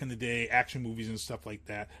back in the day, action movies and stuff like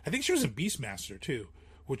that. I think she was in Beastmaster, too,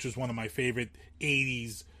 which was one of my favorite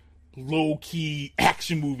 80s low-key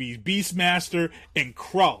action movies. Beastmaster and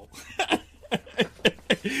Krull.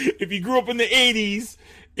 If you grew up in the 80s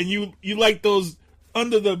and you like those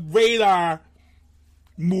under-the-radar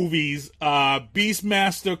movies,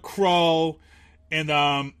 Beastmaster, Krull,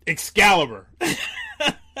 and Excalibur.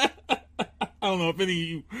 I don't know if any of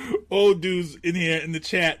you old dudes in here in the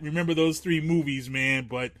chat remember those 3 movies, man,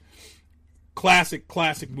 but classic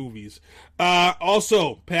movies.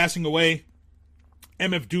 Also, passing away,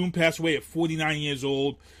 MF Doom passed away at 49 years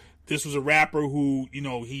old. This was a rapper who,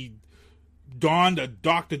 he donned a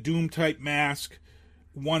Dr. Doom type mask,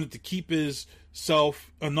 wanted to keep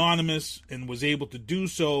himself anonymous, and was able to do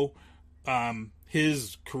so.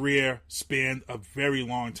 His career spanned a very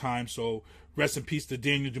long time, so rest in peace to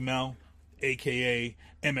Daniel Dumel, a.k.a.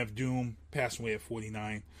 MF Doom, passed away at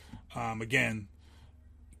 49. Again,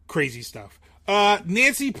 crazy stuff.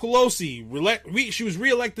 Nancy Pelosi, she was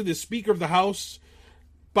reelected as Speaker of the House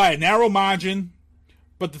by a narrow margin,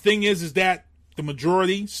 but the thing is that the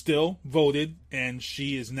majority still voted, and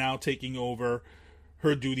she is now taking over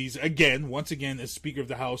her duties once again, as Speaker of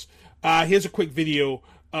the House. Here's a quick video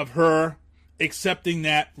of her accepting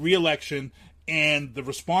that re-election and the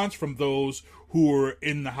response from those who were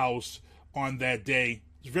in the House on that day.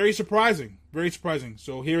 It's very surprising.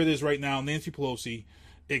 So here it is right now, Nancy Pelosi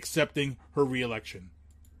accepting her re-election.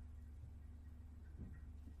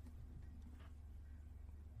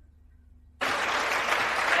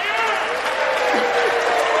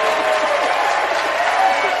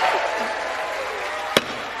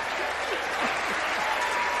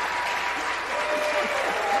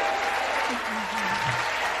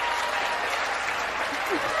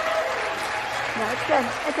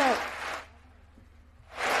 Okay.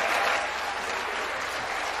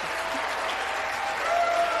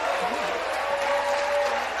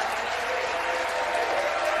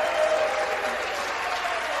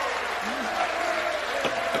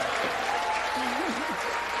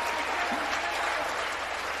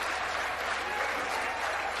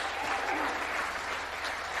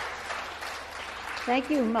 Thank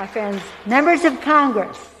you, my friends. Members of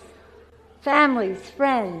Congress, families,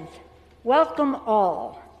 friends, welcome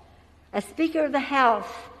all. As Speaker of the House,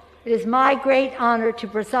 it is my great honor to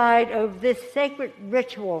preside over this sacred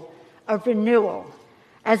ritual of renewal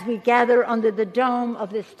as we gather under the dome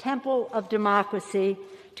of this temple of democracy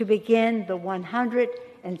to begin the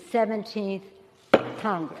 117th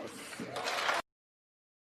Congress.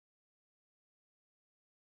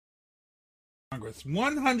 Congress,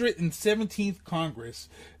 117th Congress,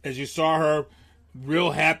 as you saw her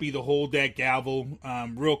real happy to hold that gavel,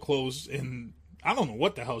 real close, and I don't know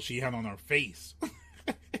what the hell she had on her face.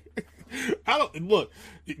 Look,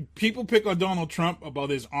 people pick on Donald Trump about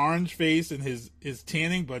his orange face and his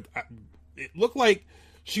tanning, but it looked like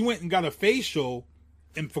she went and got a facial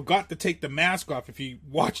and forgot to take the mask off. If you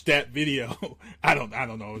watch that video, I don't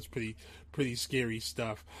know. It's pretty scary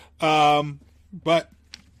stuff. But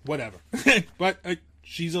whatever. But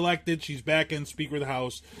she's elected. She's back in Speaker of the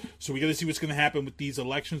House. So we got to see what's going to happen with these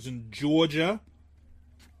elections in Georgia,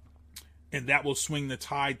 and that will swing the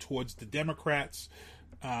tide towards the Democrats,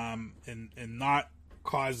 and not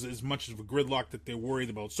cause as much of a gridlock that they're worried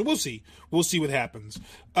about. So we'll see. We'll see what happens.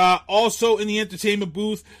 Also in the entertainment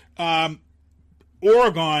booth,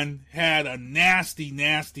 Oregon had a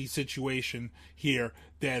nasty situation here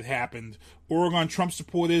that happened. Oregon Trump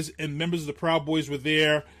supporters and members of the Proud Boys were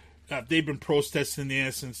there. They've been protesting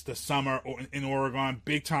there since the summer in Oregon,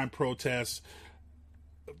 big time protests.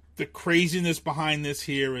 The craziness behind this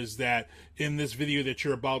here is that in this video that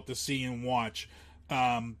you're about to see and watch,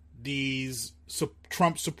 these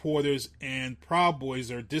Trump supporters and Proud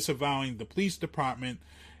Boys are disavowing the police department,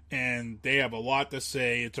 and they have a lot to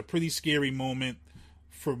say. It's a pretty scary moment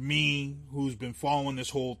for me, who's been following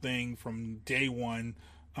this whole thing from day one.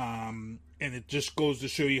 And it just goes to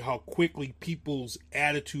show you how quickly people's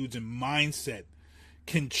attitudes and mindset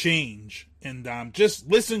can change. And just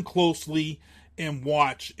listen closely and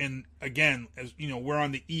watch. And again, as you know, we're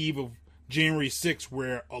on the eve of January 6th,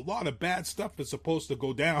 where a lot of bad stuff is supposed to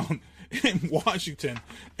go down in Washington.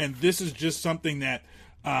 And this is just something that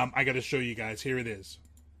I got to show you guys. Here it is.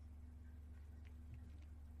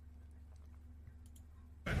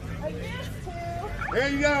 There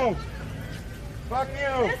you go. Fuck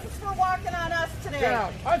you. This is for walking on us today.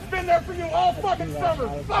 Yeah, I've been there for you all fucking summer.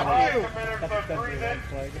 Fuck you.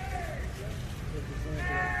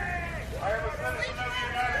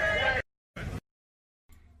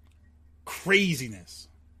 Craziness.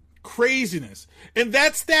 And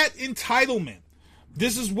that's that entitlement.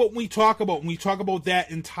 This is what we talk about when we talk about that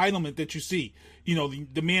entitlement that you see. You know,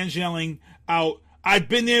 the man's yelling out, I've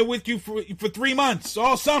been there with you for 3 months,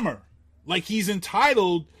 all summer. Like he's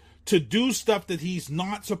entitled to do stuff that he's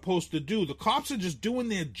not supposed to do. The cops are just doing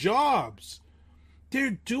their jobs.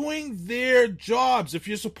 They're doing their jobs. If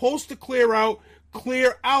you're supposed to clear out,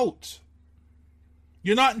 clear out.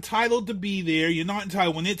 You're not entitled to be there. You're not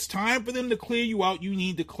entitled. When it's time for them to clear you out, you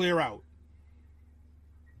need to clear out.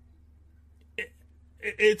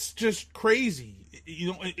 It's just crazy. You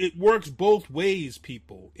know, it works both ways,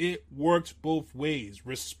 people. It works both ways.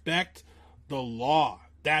 Respect the law.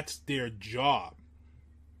 That's their job.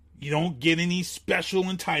 You don't get any special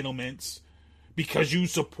entitlements because you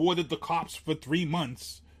supported the cops for 3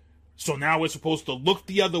 months. So now we're supposed to look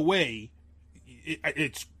the other way.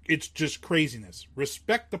 It's just craziness.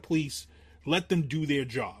 Respect the police. Let them do their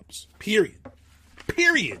jobs. Period.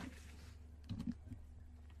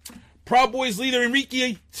 Proud Boys leader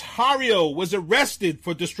Enrique Tarrio was arrested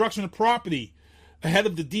for destruction of property ahead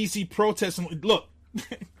of the D.C. protests. And look,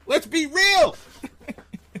 let's be real.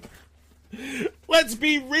 Let's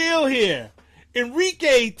be real here.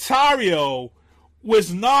 Enrique Tarrio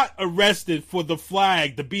was not arrested for the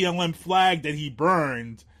flag, the BLM flag that he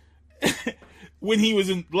burned when he was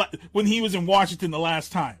in Washington the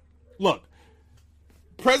last time. Look,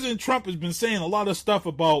 President Trump has been saying a lot of stuff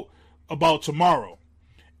about tomorrow.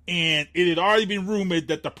 And it had already been rumored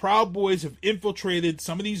that the Proud Boys have infiltrated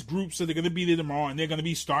some of these groups that are going to be there tomorrow, and they're going to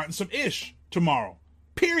be starting some ish tomorrow.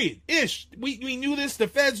 Period. Ish. We knew this. The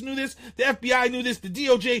feds knew this. The FBI knew this. The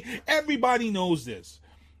DOJ. Everybody knows this.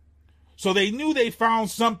 So they knew they found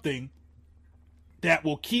something that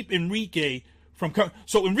will keep Enrique from coming.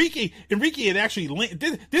 So Enrique had actually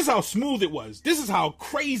this is how smooth it was. This is how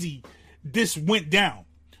crazy this went down.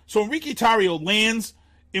 So Enrique Tarrio lands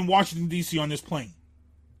in Washington, D.C. on this plane.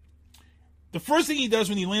 The first thing he does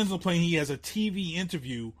when he lands on the plane, he has a TV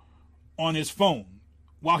interview on his phone.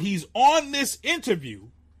 While he's on this interview,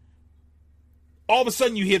 all of a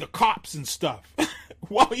sudden you hear the cops and stuff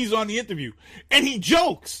while he's on the interview. And he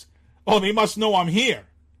jokes, "Oh, they must know I'm here."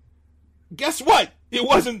 Guess what? It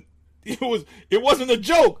wasn't a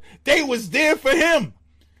joke. They was there for him.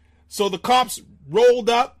 So the cops rolled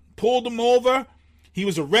up, pulled him over. He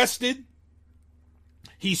was arrested.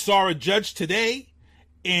 He saw a judge today.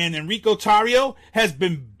 And Enrique Tarrio has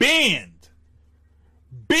been banned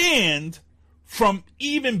from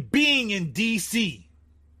even being in D.C.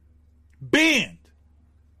 Banned.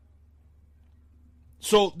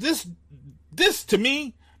 So this to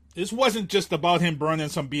me, this wasn't just about him burning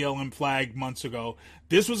some BLM flag months ago.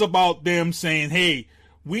 This was about them saying, hey,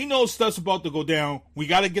 we know stuff's about to go down. We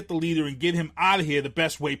got to get the leader and get him out of here the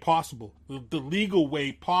best way possible, the legal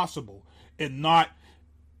way possible, and not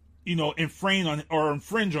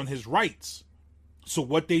infringe on his rights. So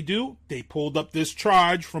what they do, they pulled up this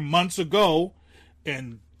charge from months ago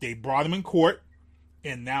and they brought him in court,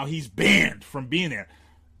 and now he's banned from being there.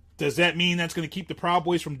 Does that mean that's going to keep the Proud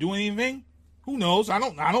Boys from doing anything? Who knows? I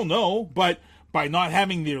don't know. But by not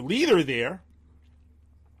having their leader there,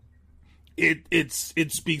 it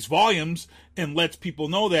speaks volumes and lets people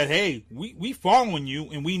know that, hey, we following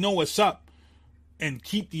you and we know what's up. And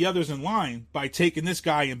keep the others in line by taking this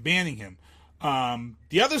guy and banning him.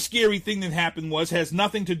 The other scary thing that happened has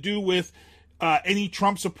nothing to do with any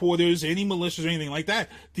Trump supporters, any militias, or anything like that.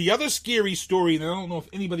 The other scary story, and I don't know if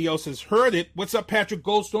anybody else has heard it. What's up, Patrick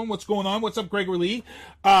Goldstone? What's going on? What's up, Gregory Lee?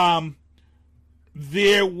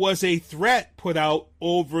 There was a threat put out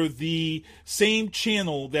over the same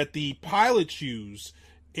channel that the pilots use,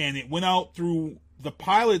 and it went out through the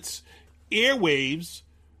pilots' airwaves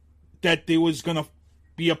that there was going to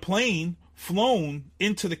be a plane flown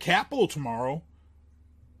into the Capitol tomorrow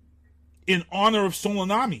in honor of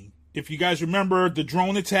Soleimani. If you guys remember the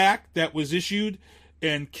drone attack that was issued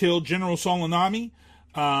and killed General Soleimani,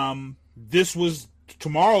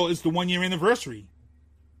 tomorrow is the 1-year anniversary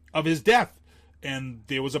of his death. And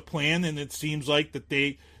there was a plan, and it seems like that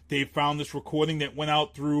they found this recording that went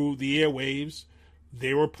out through the airwaves.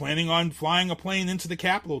 They were planning on flying a plane into the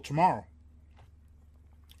Capitol tomorrow.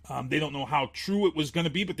 They don't know how true it was going to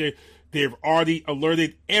be, but they've already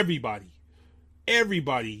alerted everybody,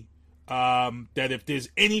 that if there's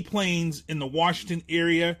any planes in the Washington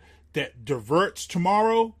area that diverts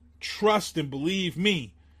tomorrow, trust and believe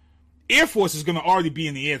me, Air Force is going to already be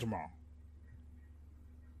in the air tomorrow.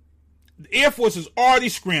 The Air Force is already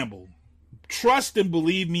scrambled. Trust and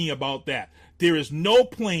believe me about that. There is no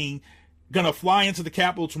plane going to fly into the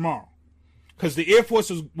Capitol tomorrow because the Air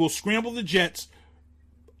Force will scramble the jets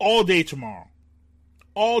all day tomorrow.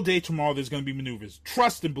 All day tomorrow there's going to be maneuvers.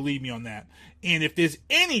 Trust and believe me on that. And if there's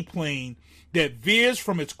any plane that veers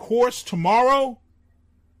from its course tomorrow,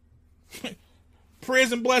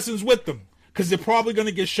 prayers and blessings with them, because they're probably going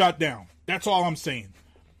to get shot down. That's all I'm saying.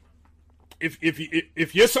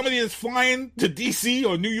 If you're somebody that's flying to D.C.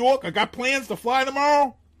 or New York, or got plans to fly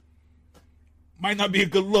tomorrow, might not be a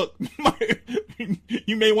good look.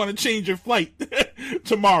 You may want to change your flight.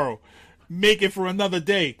 tomorrow. Make it for another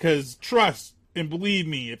day, because trust and believe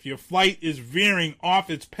me, if your flight is veering off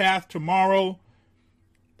its path tomorrow,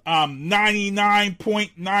 I'm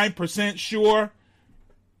 99.9% sure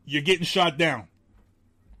you're getting shot down.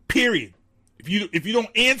 Period. If you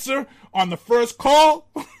don't answer on the first call,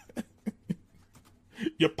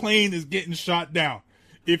 your plane is getting shot down.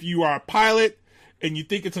 If you are a pilot and you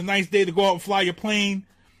think it's a nice day to go out and fly your plane,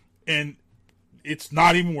 and it's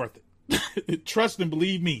not even worth it. Trust and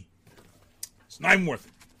believe me, it's not even worth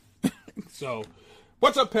it. So,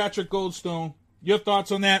 what's up, Patrick Goldstone? Your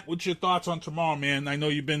thoughts on that? What's your thoughts on tomorrow, man? I know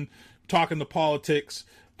you've been talking to politics,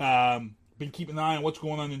 been keeping an eye on what's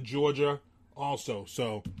going on in Georgia also.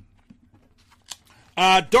 So,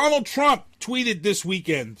 Donald Trump tweeted this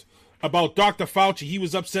weekend about Dr. Fauci. He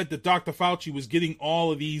was upset that Dr. Fauci was getting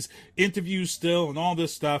all of these interviews still and all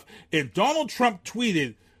this stuff. And Donald Trump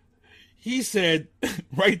tweeted, he said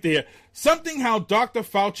right there, something how Dr.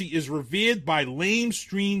 Fauci is revered by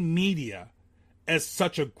lamestream media as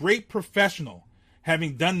such a great professional,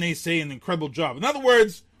 having done, they say, an incredible job. In other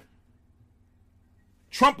words,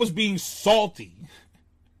 Trump was being salty.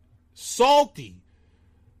 Salty.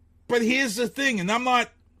 But here's the thing, and I'm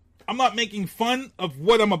not making fun of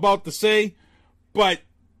what I'm about to say, but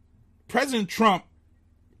President Trump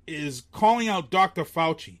is calling out Dr.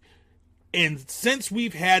 Fauci. And since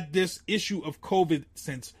we've had this issue of COVID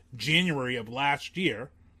since January of last year,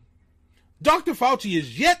 Dr. Fauci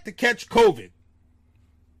is yet to catch COVID.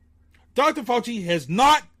 Dr. Fauci has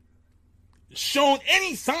not shown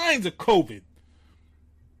any signs of COVID.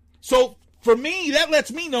 So for me, that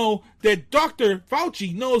lets me know that Dr.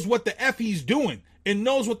 Fauci knows what the F he's doing and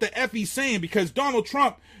knows what the F he's saying, because Donald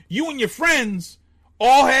Trump, you and your friends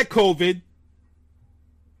all had COVID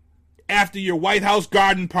after your White House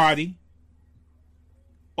garden party.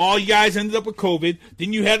 All you guys ended up with COVID.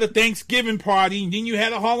 Then you had a Thanksgiving party, and then you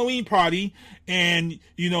had a Halloween party, and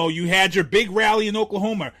you had your big rally in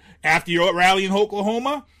Oklahoma. After your rally in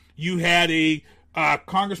Oklahoma, you had a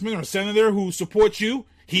congressman or a senator who supports you.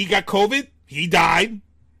 He got COVID. He died.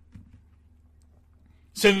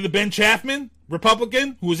 Senator Ben Chapman,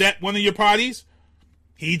 Republican, who was at one of your parties,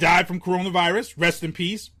 he died from coronavirus. Rest in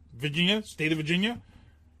peace, Virginia, state of Virginia.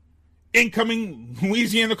 Incoming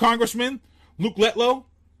Louisiana Congressman Luke Letlow,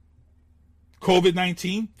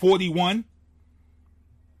 COVID-19, 41,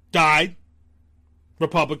 died,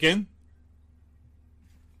 Republican.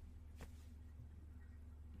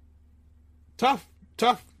 Tough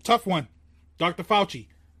one. Dr. Fauci,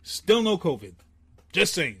 still no COVID.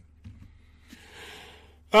 Just saying.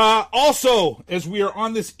 Also, as we are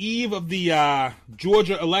on this eve of the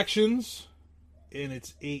Georgia elections, and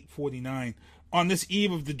it's 8:49, on this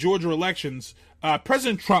eve of the Georgia elections,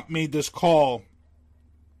 President Trump made this call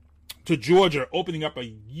to Georgia, opening up a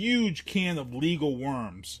huge can of legal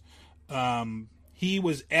worms. He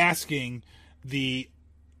was asking the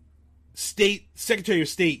Secretary of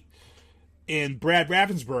State and Brad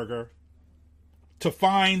Raffensperger to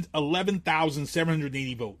find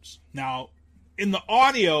 11,780 votes. Now, in the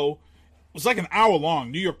audio, it was like an hour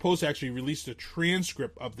long. New York Post actually released a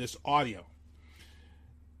transcript of this audio.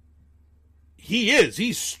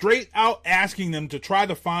 He's straight out asking them to try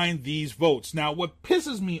to find these votes. Now, what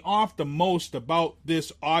pisses me off the most about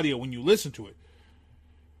this audio when you listen to it,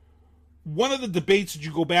 one of the debates that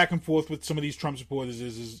you go back and forth with some of these Trump supporters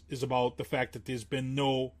is about the fact that there's been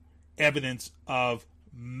no evidence of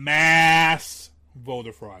mass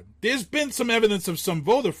voter fraud. There's been some evidence of some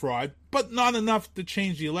voter fraud, but not enough to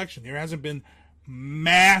change the election. There hasn't been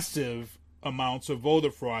massive amounts of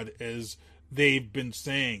voter fraud as they've been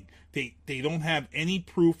saying. They don't have any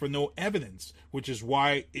proof or no evidence, which is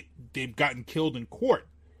why they've gotten killed in court,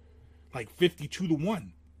 like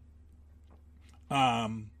 52-1.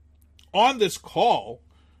 On this call,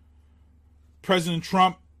 President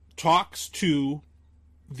Trump talks to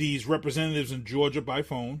these representatives in Georgia by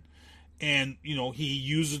phone, and, he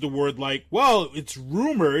uses the word like, well, it's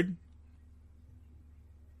rumored.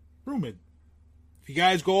 If you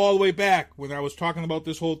guys go all the way back when I was talking about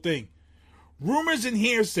this whole thing, rumors and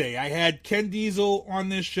hearsay. I had Ken Diesel on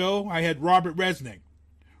this show. I had Robert Resnick.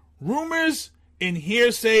 Rumors and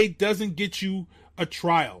hearsay doesn't get you a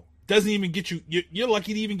trial. Doesn't even get you, you're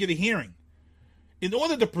lucky to even get a hearing. In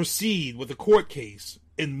order to proceed with a court case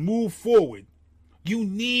and move forward, you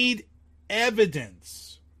need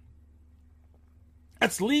evidence.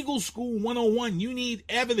 That's legal school 101. You need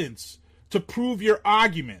evidence to prove your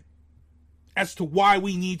argument as to why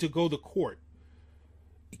we need to go to court.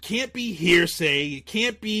 It can't be hearsay. It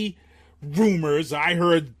can't be rumors. I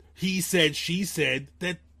heard he said, she said.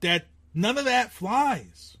 That none of that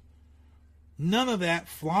flies. None of that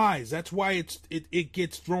flies. That's why it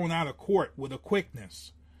gets thrown out of court with a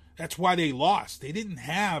quickness. That's why they lost. They didn't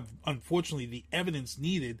have, unfortunately, the evidence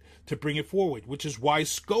needed to bring it forward, which is why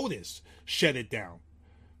SCOTUS shut it down.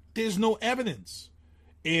 There's no evidence.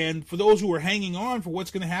 And for those who are hanging on for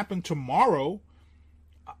what's going to happen tomorrow,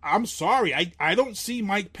 I'm sorry. I don't see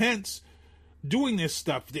Mike Pence doing this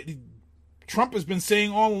stuff. Trump has been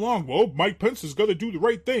saying all along, well, Mike Pence has got to do the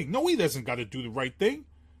right thing. No, he doesn't got to do the right thing.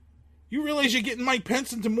 You realize you're getting Mike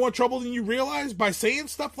Pence into more trouble than you realize by saying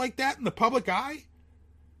stuff like that in the public eye?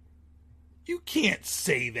 You can't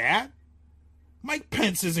say that. Mike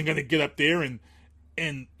Pence isn't going to get up there and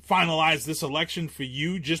finalize this election for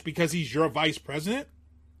you just because he's your vice president.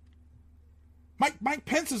 Mike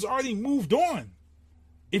Pence has already moved on.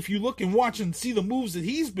 If you look and watch and see the moves that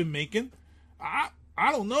he's been making, I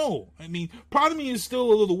don't know. I mean, part of me is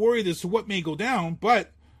still a little worried as to what may go down,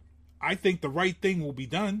 but I think the right thing will be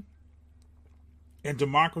done, and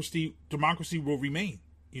democracy will remain.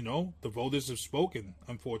 You know, the voters have spoken,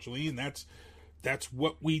 unfortunately, and that's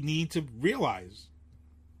what we need to realize.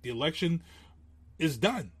 The election is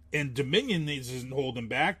done, and Dominion isn't holding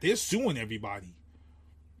back. They're suing everybody.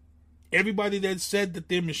 Everybody that said that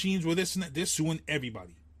their machines were this and that, they're suing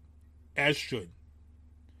everybody, as should.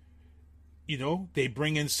 You know, they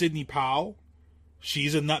bring in Sidney Powell.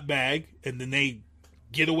 She's a nutbag, and then they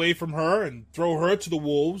get away from her and throw her to the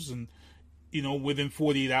wolves, and you know, within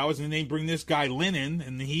 48 hours, and they bring this guy Lennon,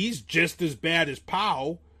 and he's just as bad as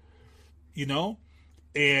Powell, you know,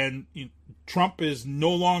 and Trump is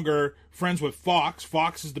no longer friends with Fox.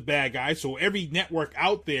 Fox is the bad guy, so every network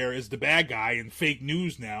out there is the bad guy and fake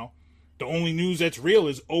news now. The only news that's real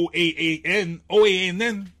is OANN.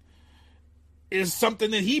 OANN is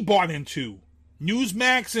something that he bought into.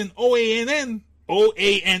 Newsmax and OANN.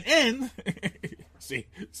 Say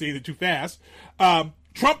it too fast.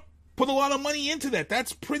 Trump put a lot of money into that.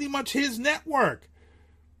 That's pretty much his network.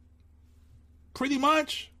 Pretty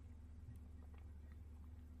much.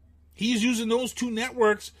 He's using those two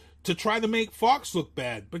networks to try to make Fox look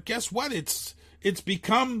bad. But guess what? It's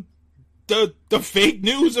become the fake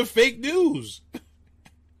news of fake news.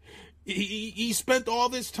 He spent all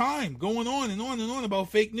this time going on and on and on about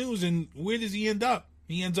fake news, and where does he end up?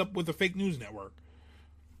 He ends up with a fake news network.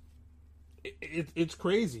 It's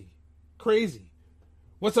crazy. Crazy.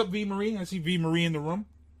 What's up, V. Marie? I see V. Marie in the room.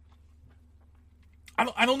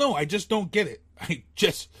 I don't know. I just don't get it. I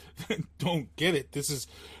just don't get it. This is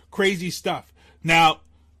crazy stuff. Now,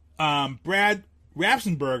 Brad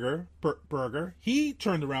Rapsenberger, he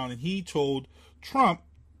turned around and he told Trump,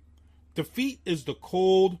 defeat is the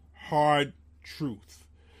cold, hard truth.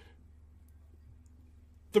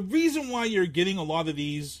 The reason why you're getting a lot of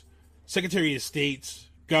these Secretary of States,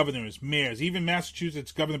 governors, mayors, even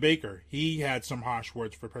Massachusetts Governor Baker, he had some harsh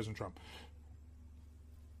words for President Trump.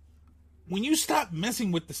 When you stop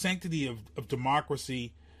messing with the sanctity of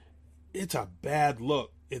democracy, it's a bad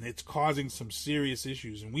look, and it's causing some serious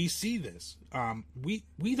issues. And we see this.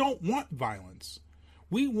 We don't want violence.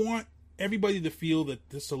 We want everybody to feel that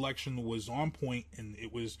this election was on point and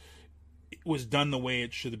it was done the way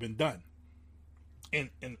it should have been done. And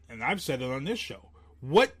I've said it on this show.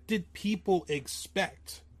 What did people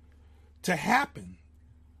expect to happen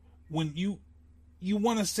when you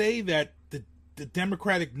want to say that the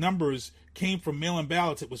Democratic numbers came from mail-in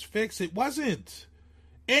ballots? It was fixed. It wasn't.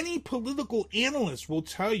 Any political analyst will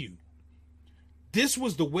tell you this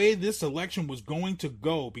was the way this election was going to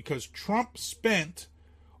go, because Trump spent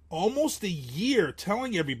almost a year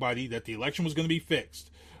telling everybody that the election was going to be fixed.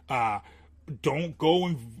 Don't go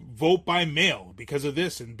and vote by mail because of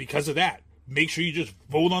this and because of that. Make sure you just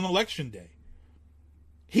vote on election day.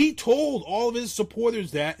 He told all of his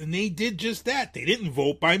supporters that, and they did just that. They didn't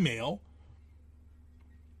vote by mail.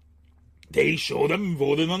 They showed up and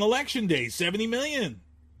voted on election day, 70 million.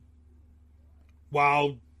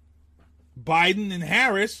 While Biden and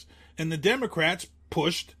Harris and the Democrats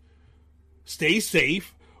pushed, stay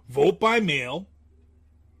safe, vote by mail,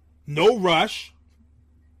 no rush,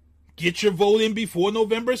 get your vote in before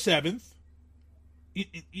November 7th.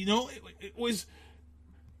 You know, it was,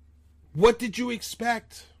 what did you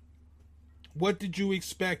expect? What did you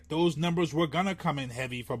expect? Those numbers were going to come in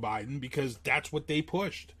heavy for Biden because that's what they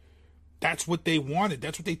pushed. That's what they wanted.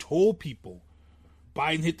 That's what they told people.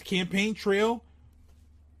 Biden hit the campaign trail.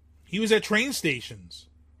 He was at train stations,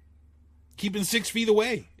 keeping 6 feet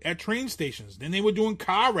away at train stations. Then they were doing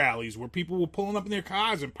car rallies where people were pulling up in their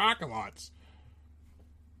cars in parking lots.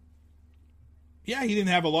 Yeah, he didn't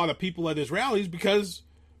have a lot of people at his rallies because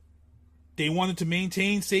they wanted to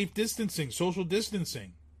maintain safe distancing, social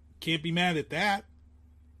distancing. Can't be mad at that.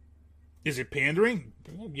 Is it pandering?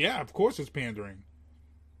 Well, yeah, of course it's pandering.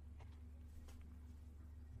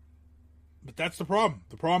 But that's the problem.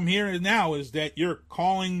 The problem here and now is that you're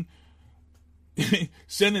calling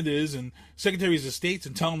senators and secretaries of states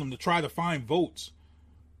and telling them to try to find votes.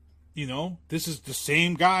 You know, this is the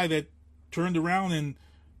same guy that turned around and,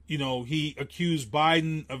 you know, he accused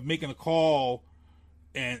Biden of making a call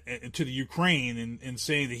and to the Ukraine and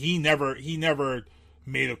saying that he never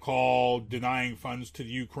made a call denying funds to the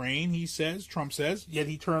Ukraine, Trump says, yet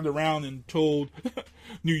he turned around and told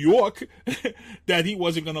New York that he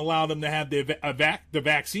wasn't going to allow them to have the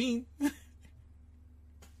vaccine.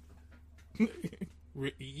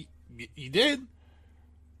 He did.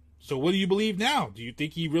 So what do you believe now? Do you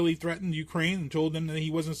think he really threatened Ukraine and told them that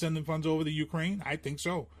he wasn't sending funds over to Ukraine? I think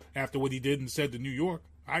so. After what he did and said to New York,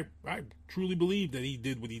 I truly believe that he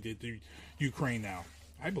did what he did to Ukraine now.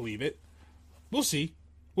 I believe it. We'll see.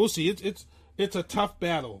 It's a tough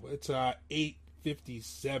battle. It's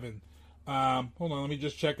 8:57. Hold on, let me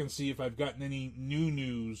just check and see if I've gotten any new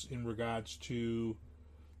news in regards to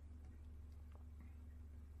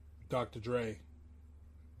Dr. Dre.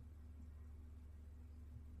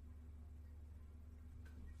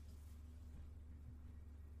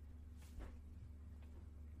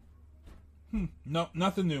 No,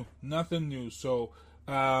 nothing new. So,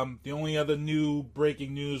 the only other new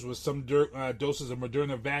breaking news was some doses of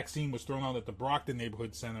Moderna vaccine was thrown out at the Brockton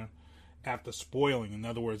Neighborhood Center after spoiling. In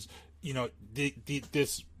other words, you know,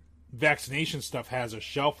 this vaccination stuff has a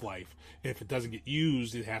shelf life. If it doesn't get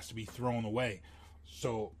used, it has to be thrown away.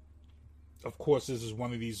 So, of course, this is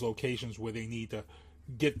one of these locations where they need to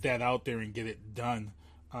get that out there and get it done,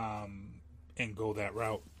 and go that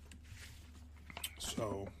route.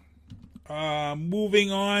 So,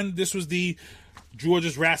 moving on, this was the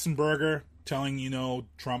George's Ratzenberger telling, you know,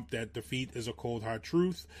 Trump that defeat is a cold hard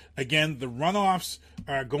truth. Again, the runoffs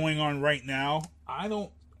are going on right now. I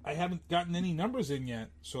haven't gotten any numbers in yet,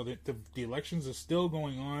 so that the elections are still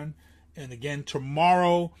going on. And again,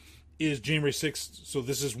 tomorrow is January 6th, so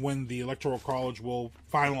this is when the Electoral College will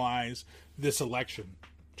finalize this election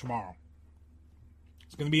tomorrow.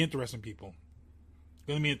 It's going to be interesting, people. It's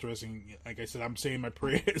going to be interesting. Like I said, I'm saying my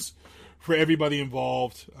prayers for everybody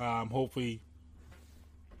involved. Hopefully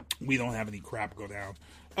we don't have any crap go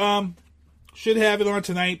down. Should have it on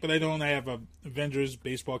tonight, but I don't. I have a Avengers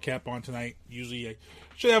baseball cap on tonight. Usually I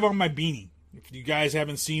should have on my beanie. If you guys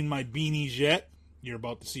haven't seen my beanies yet, you're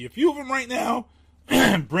about to see a few of them right now.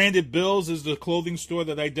 Branded Bills is the clothing store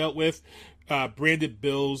that I dealt with. Branded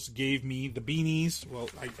Bills gave me the beanies. Well,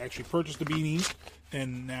 I actually purchased the beanies,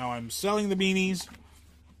 and now I'm selling the beanies.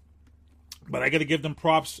 But I got to give them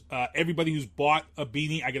props. Everybody who's bought a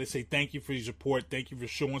beanie, I got to say thank you for your support. Thank you for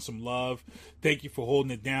showing some love. Thank you for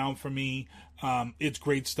holding it down for me. It's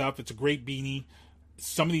great stuff. It's a great beanie.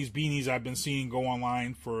 Some of these beanies I've been seeing go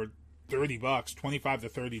online for $30, $25 to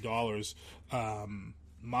 $30.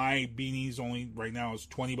 My beanies only right now is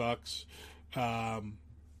 $20.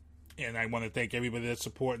 And I want to thank everybody that's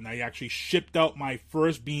supporting. I actually shipped out my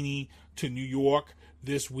first beanie to New York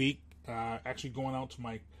this week. Actually going out to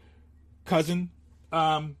my cousin.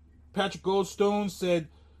 Patrick Goldstone said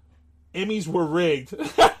Emmys were rigged.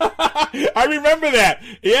 I remember that.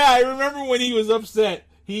 Yeah, I remember when he was upset.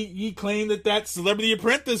 He claimed that Celebrity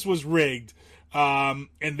Apprentice was rigged. And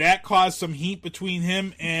that caused some heat between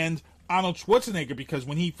him and Arnold Schwarzenegger, because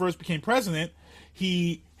when he first became president,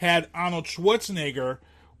 he had Arnold Schwarzenegger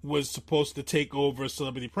was supposed to take over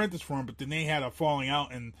Celebrity Apprentice for him, but then they had a falling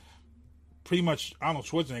out, and pretty much Arnold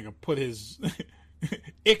Schwarzenegger put his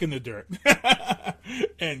ick in the dirt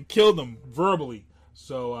and killed him verbally.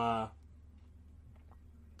 So,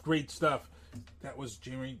 great stuff. That was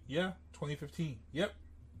January, 2015. Yep.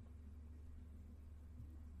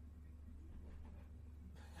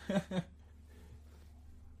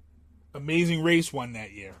 Amazing Race won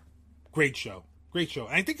that year. Great show. And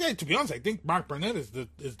I think that, to be honest, I think Mark Burnett is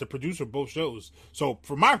the producer of both shows. So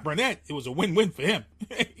for Mark Burnett, it was a win-win for him.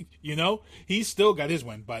 You know, he still got his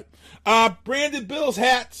win. But Branded Bills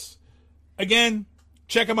hats, again,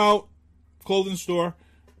 check them out. Clothing store.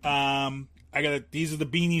 These are the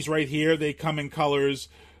beanies right here. They come in colors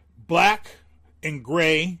black and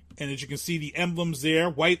gray, and as you can see, the emblems there: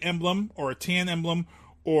 white emblem or a tan emblem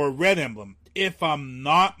or red emblem. If I'm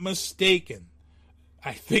not mistaken,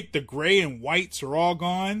 I think the gray and whites are all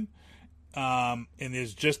gone, and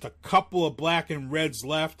there's just a couple of black and reds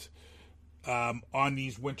left on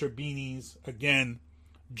these winter beanies. Again,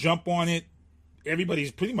 jump on it.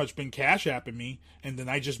 Everybody's pretty much been cash apping me, and then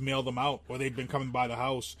I just mail them out, or they've been coming by the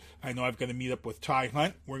house. I know I've got to meet up with Ty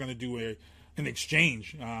Hunt. We're going to do an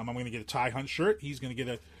exchange. I'm going to get a Ty Hunt shirt. He's going to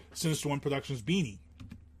get a Sinister One Productions beanie.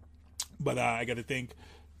 But I got to thank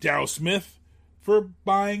Daryl Smith for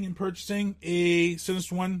buying and purchasing a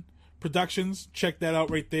Sinister One Productions. Check that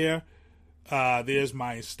out right there. There's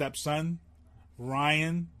my stepson,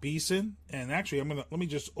 Ryan Beeson. And actually, let me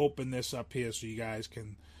just open this up here so you guys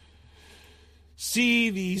can see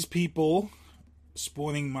these people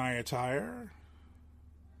sporting my attire.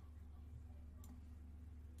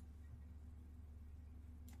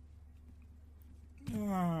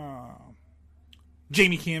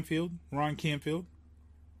 Jamie Canfield, Ron Canfield,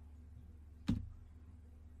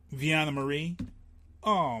 Vianna Marie.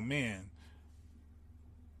 Oh, man.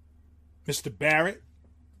 Mr. Barrett,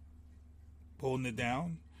 holding it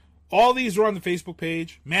down. All these are on the Facebook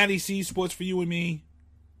page. Maddie C, Sports for You and Me.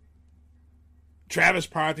 Travis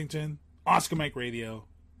Partington, Oscar Mike Radio.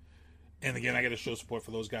 And again, I got to show support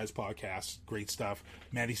for those guys' podcasts. Great stuff.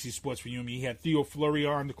 Maddie C, Sports for You and Me. He had Theo Fleury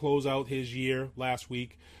on to close out his year last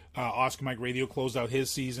week. Oscar Mike Radio closed out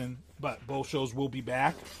his season. But both shows will be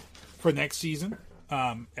back for next season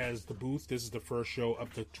as the booth. This is the first show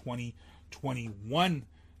of the 2021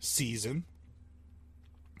 season.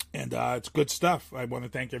 And it's good stuff. I want to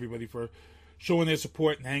thank everybody for showing their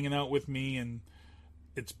support and hanging out with me. And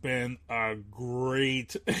it's been a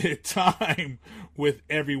great time with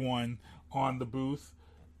everyone on the booth.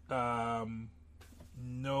 No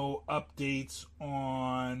updates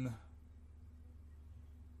on...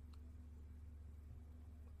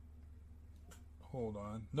 Hold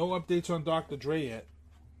on. No updates on Dr. Dre yet.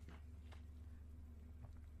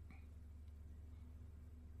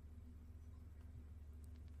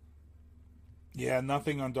 Yeah,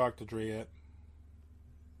 nothing on Dr. Dre yet.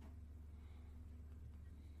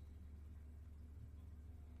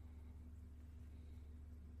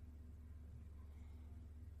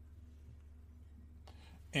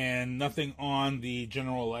 And nothing on the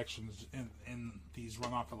general elections in these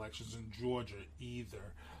runoff elections in Georgia either.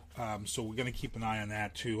 So we're going to keep an eye on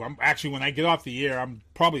that too. I'm actually, when I get off the air,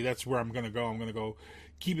 that's where I'm going to go. I'm going to go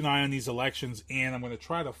keep an eye on these elections, and I'm going to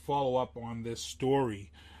try to follow up on this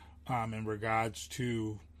story in regards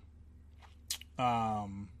to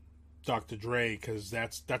Dr. Dre, because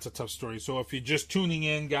that's a tough story. So if you're just tuning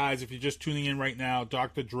in, guys, right now,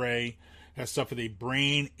 Dr. Dre has suffered a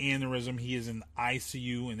brain aneurysm. He is in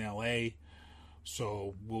ICU in LA.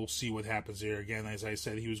 So we'll see what happens there. Again, as I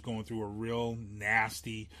said, he was going through a real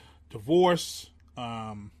nasty divorce.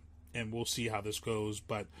 And we'll see how this goes.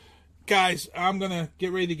 But guys, I'm going to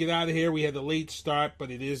get ready to get out of here. We had a late start, but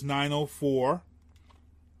it is 9:04.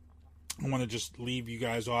 I want to just leave you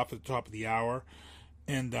guys off at the top of the hour.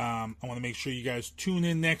 And I want to make sure you guys tune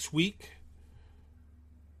in next week.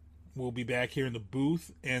 We'll be back here in the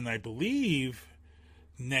booth, and I believe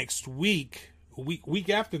next week, week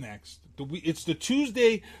after next, it's the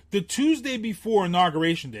Tuesday before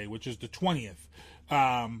Inauguration Day, which is the 20th.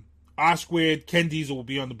 R-Squared, Ken Diesel will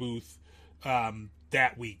be on the booth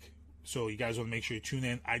that week, so you guys want to make sure you tune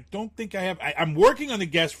in. I don't think I have. I'm working on the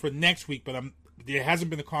guests for next week, but there hasn't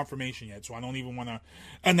been a confirmation yet, so I don't even want to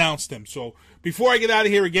announce them. So before I get out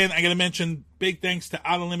of here again, I got to mention big thanks to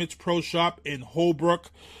Outer Limits Pro Shop in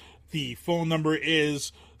Holbrook. The phone number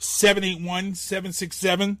is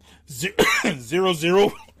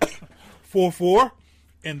 781-767-0044,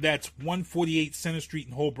 and that's 148 Center Street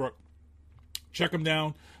in Holbrook. Check them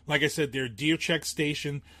down. Like I said, they're Deer Check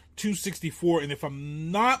Station 264, and if I'm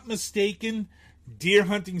not mistaken, deer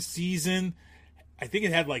hunting season, I think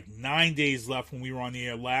it had like 9 days left when we were on the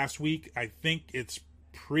air last week. I think it's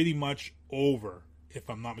pretty much over, if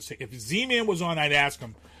I'm not mistaken. If Z-Man was on, I'd ask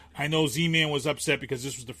him. I know Z-Man was upset because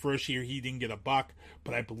this was the first year he didn't get a buck,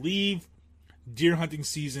 but I believe deer hunting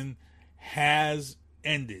season has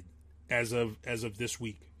ended as of this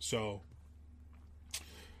week. So,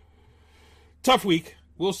 tough week.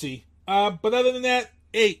 We'll see. But other than that,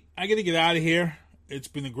 hey, I got to get out of here. It's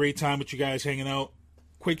been a great time with you guys hanging out.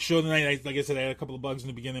 Quick show tonight. Like I said, I had a couple of bugs in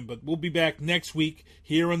the beginning, but we'll be back next week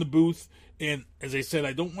here on the booth. And as I said,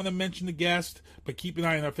 I don't want to mention the guest, but keep an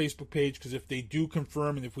eye on our Facebook page, because if they do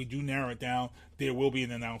confirm and if we do narrow it down, there will be an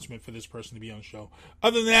announcement for this person to be on the show.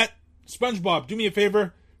 Other than that, SpongeBob, do me a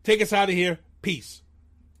favor. Take us out of here. Peace.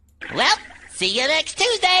 Well, see you next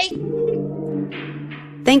Tuesday.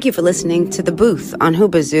 Thank you for listening to The Booth on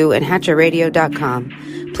Hoobazoo and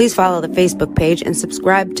HatcherRadio.com. Please follow the Facebook page and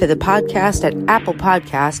subscribe to the podcast at Apple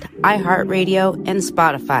Podcast, iHeartRadio, and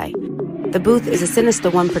Spotify. The Booth is a Sinister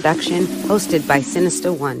One production hosted by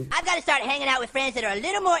Sinister One. I've got to start hanging out with friends that are a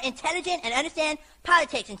little more intelligent and understand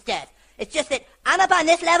politics and stuff. It's just that I'm up on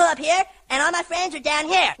this level up here, and all my friends are down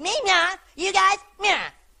here. Me, nah. You guys, nah.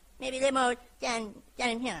 Maybe a little more down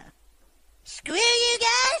in here. Screw you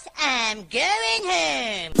guys, I'm going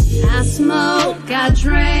home. I smoke, I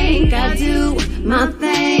drink, I do my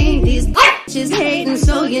thing. These bitches hating,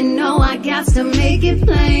 so you know I got to make it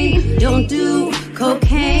plain. Don't do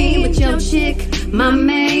cocaine with your chick, my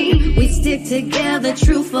main. We stick together,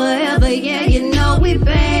 true forever, yeah, you know we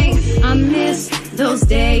bang. I miss those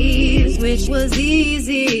days, which was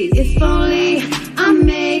easy. If only I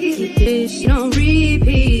made it, bitch, don't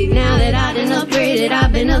repeat. Now that I done upgraded,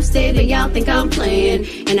 I've been upstate, but y'all think I'm playing.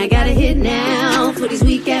 And I got a hit now for these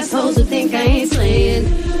weak ass hoes who think I ain't slaying.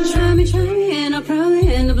 Try me, and I'll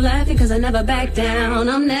probably end up laughing, cause I never back down.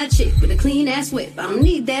 I'm that chick with a clean ass whip, I don't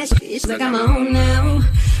need that shit, I got my own now.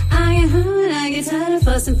 I get hurt, I get tired of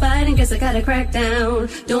fussing, fighting, guess I gotta crack down.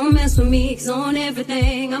 Don't mess with me, cause on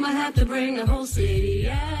everything I'ma have to bring the whole city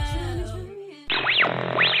out.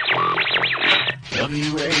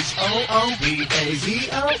 WHOOBAZOO,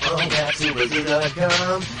 that's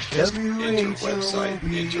whobazoo.com. Enter website,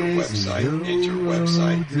 enter website, enter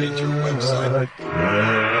website, enter website.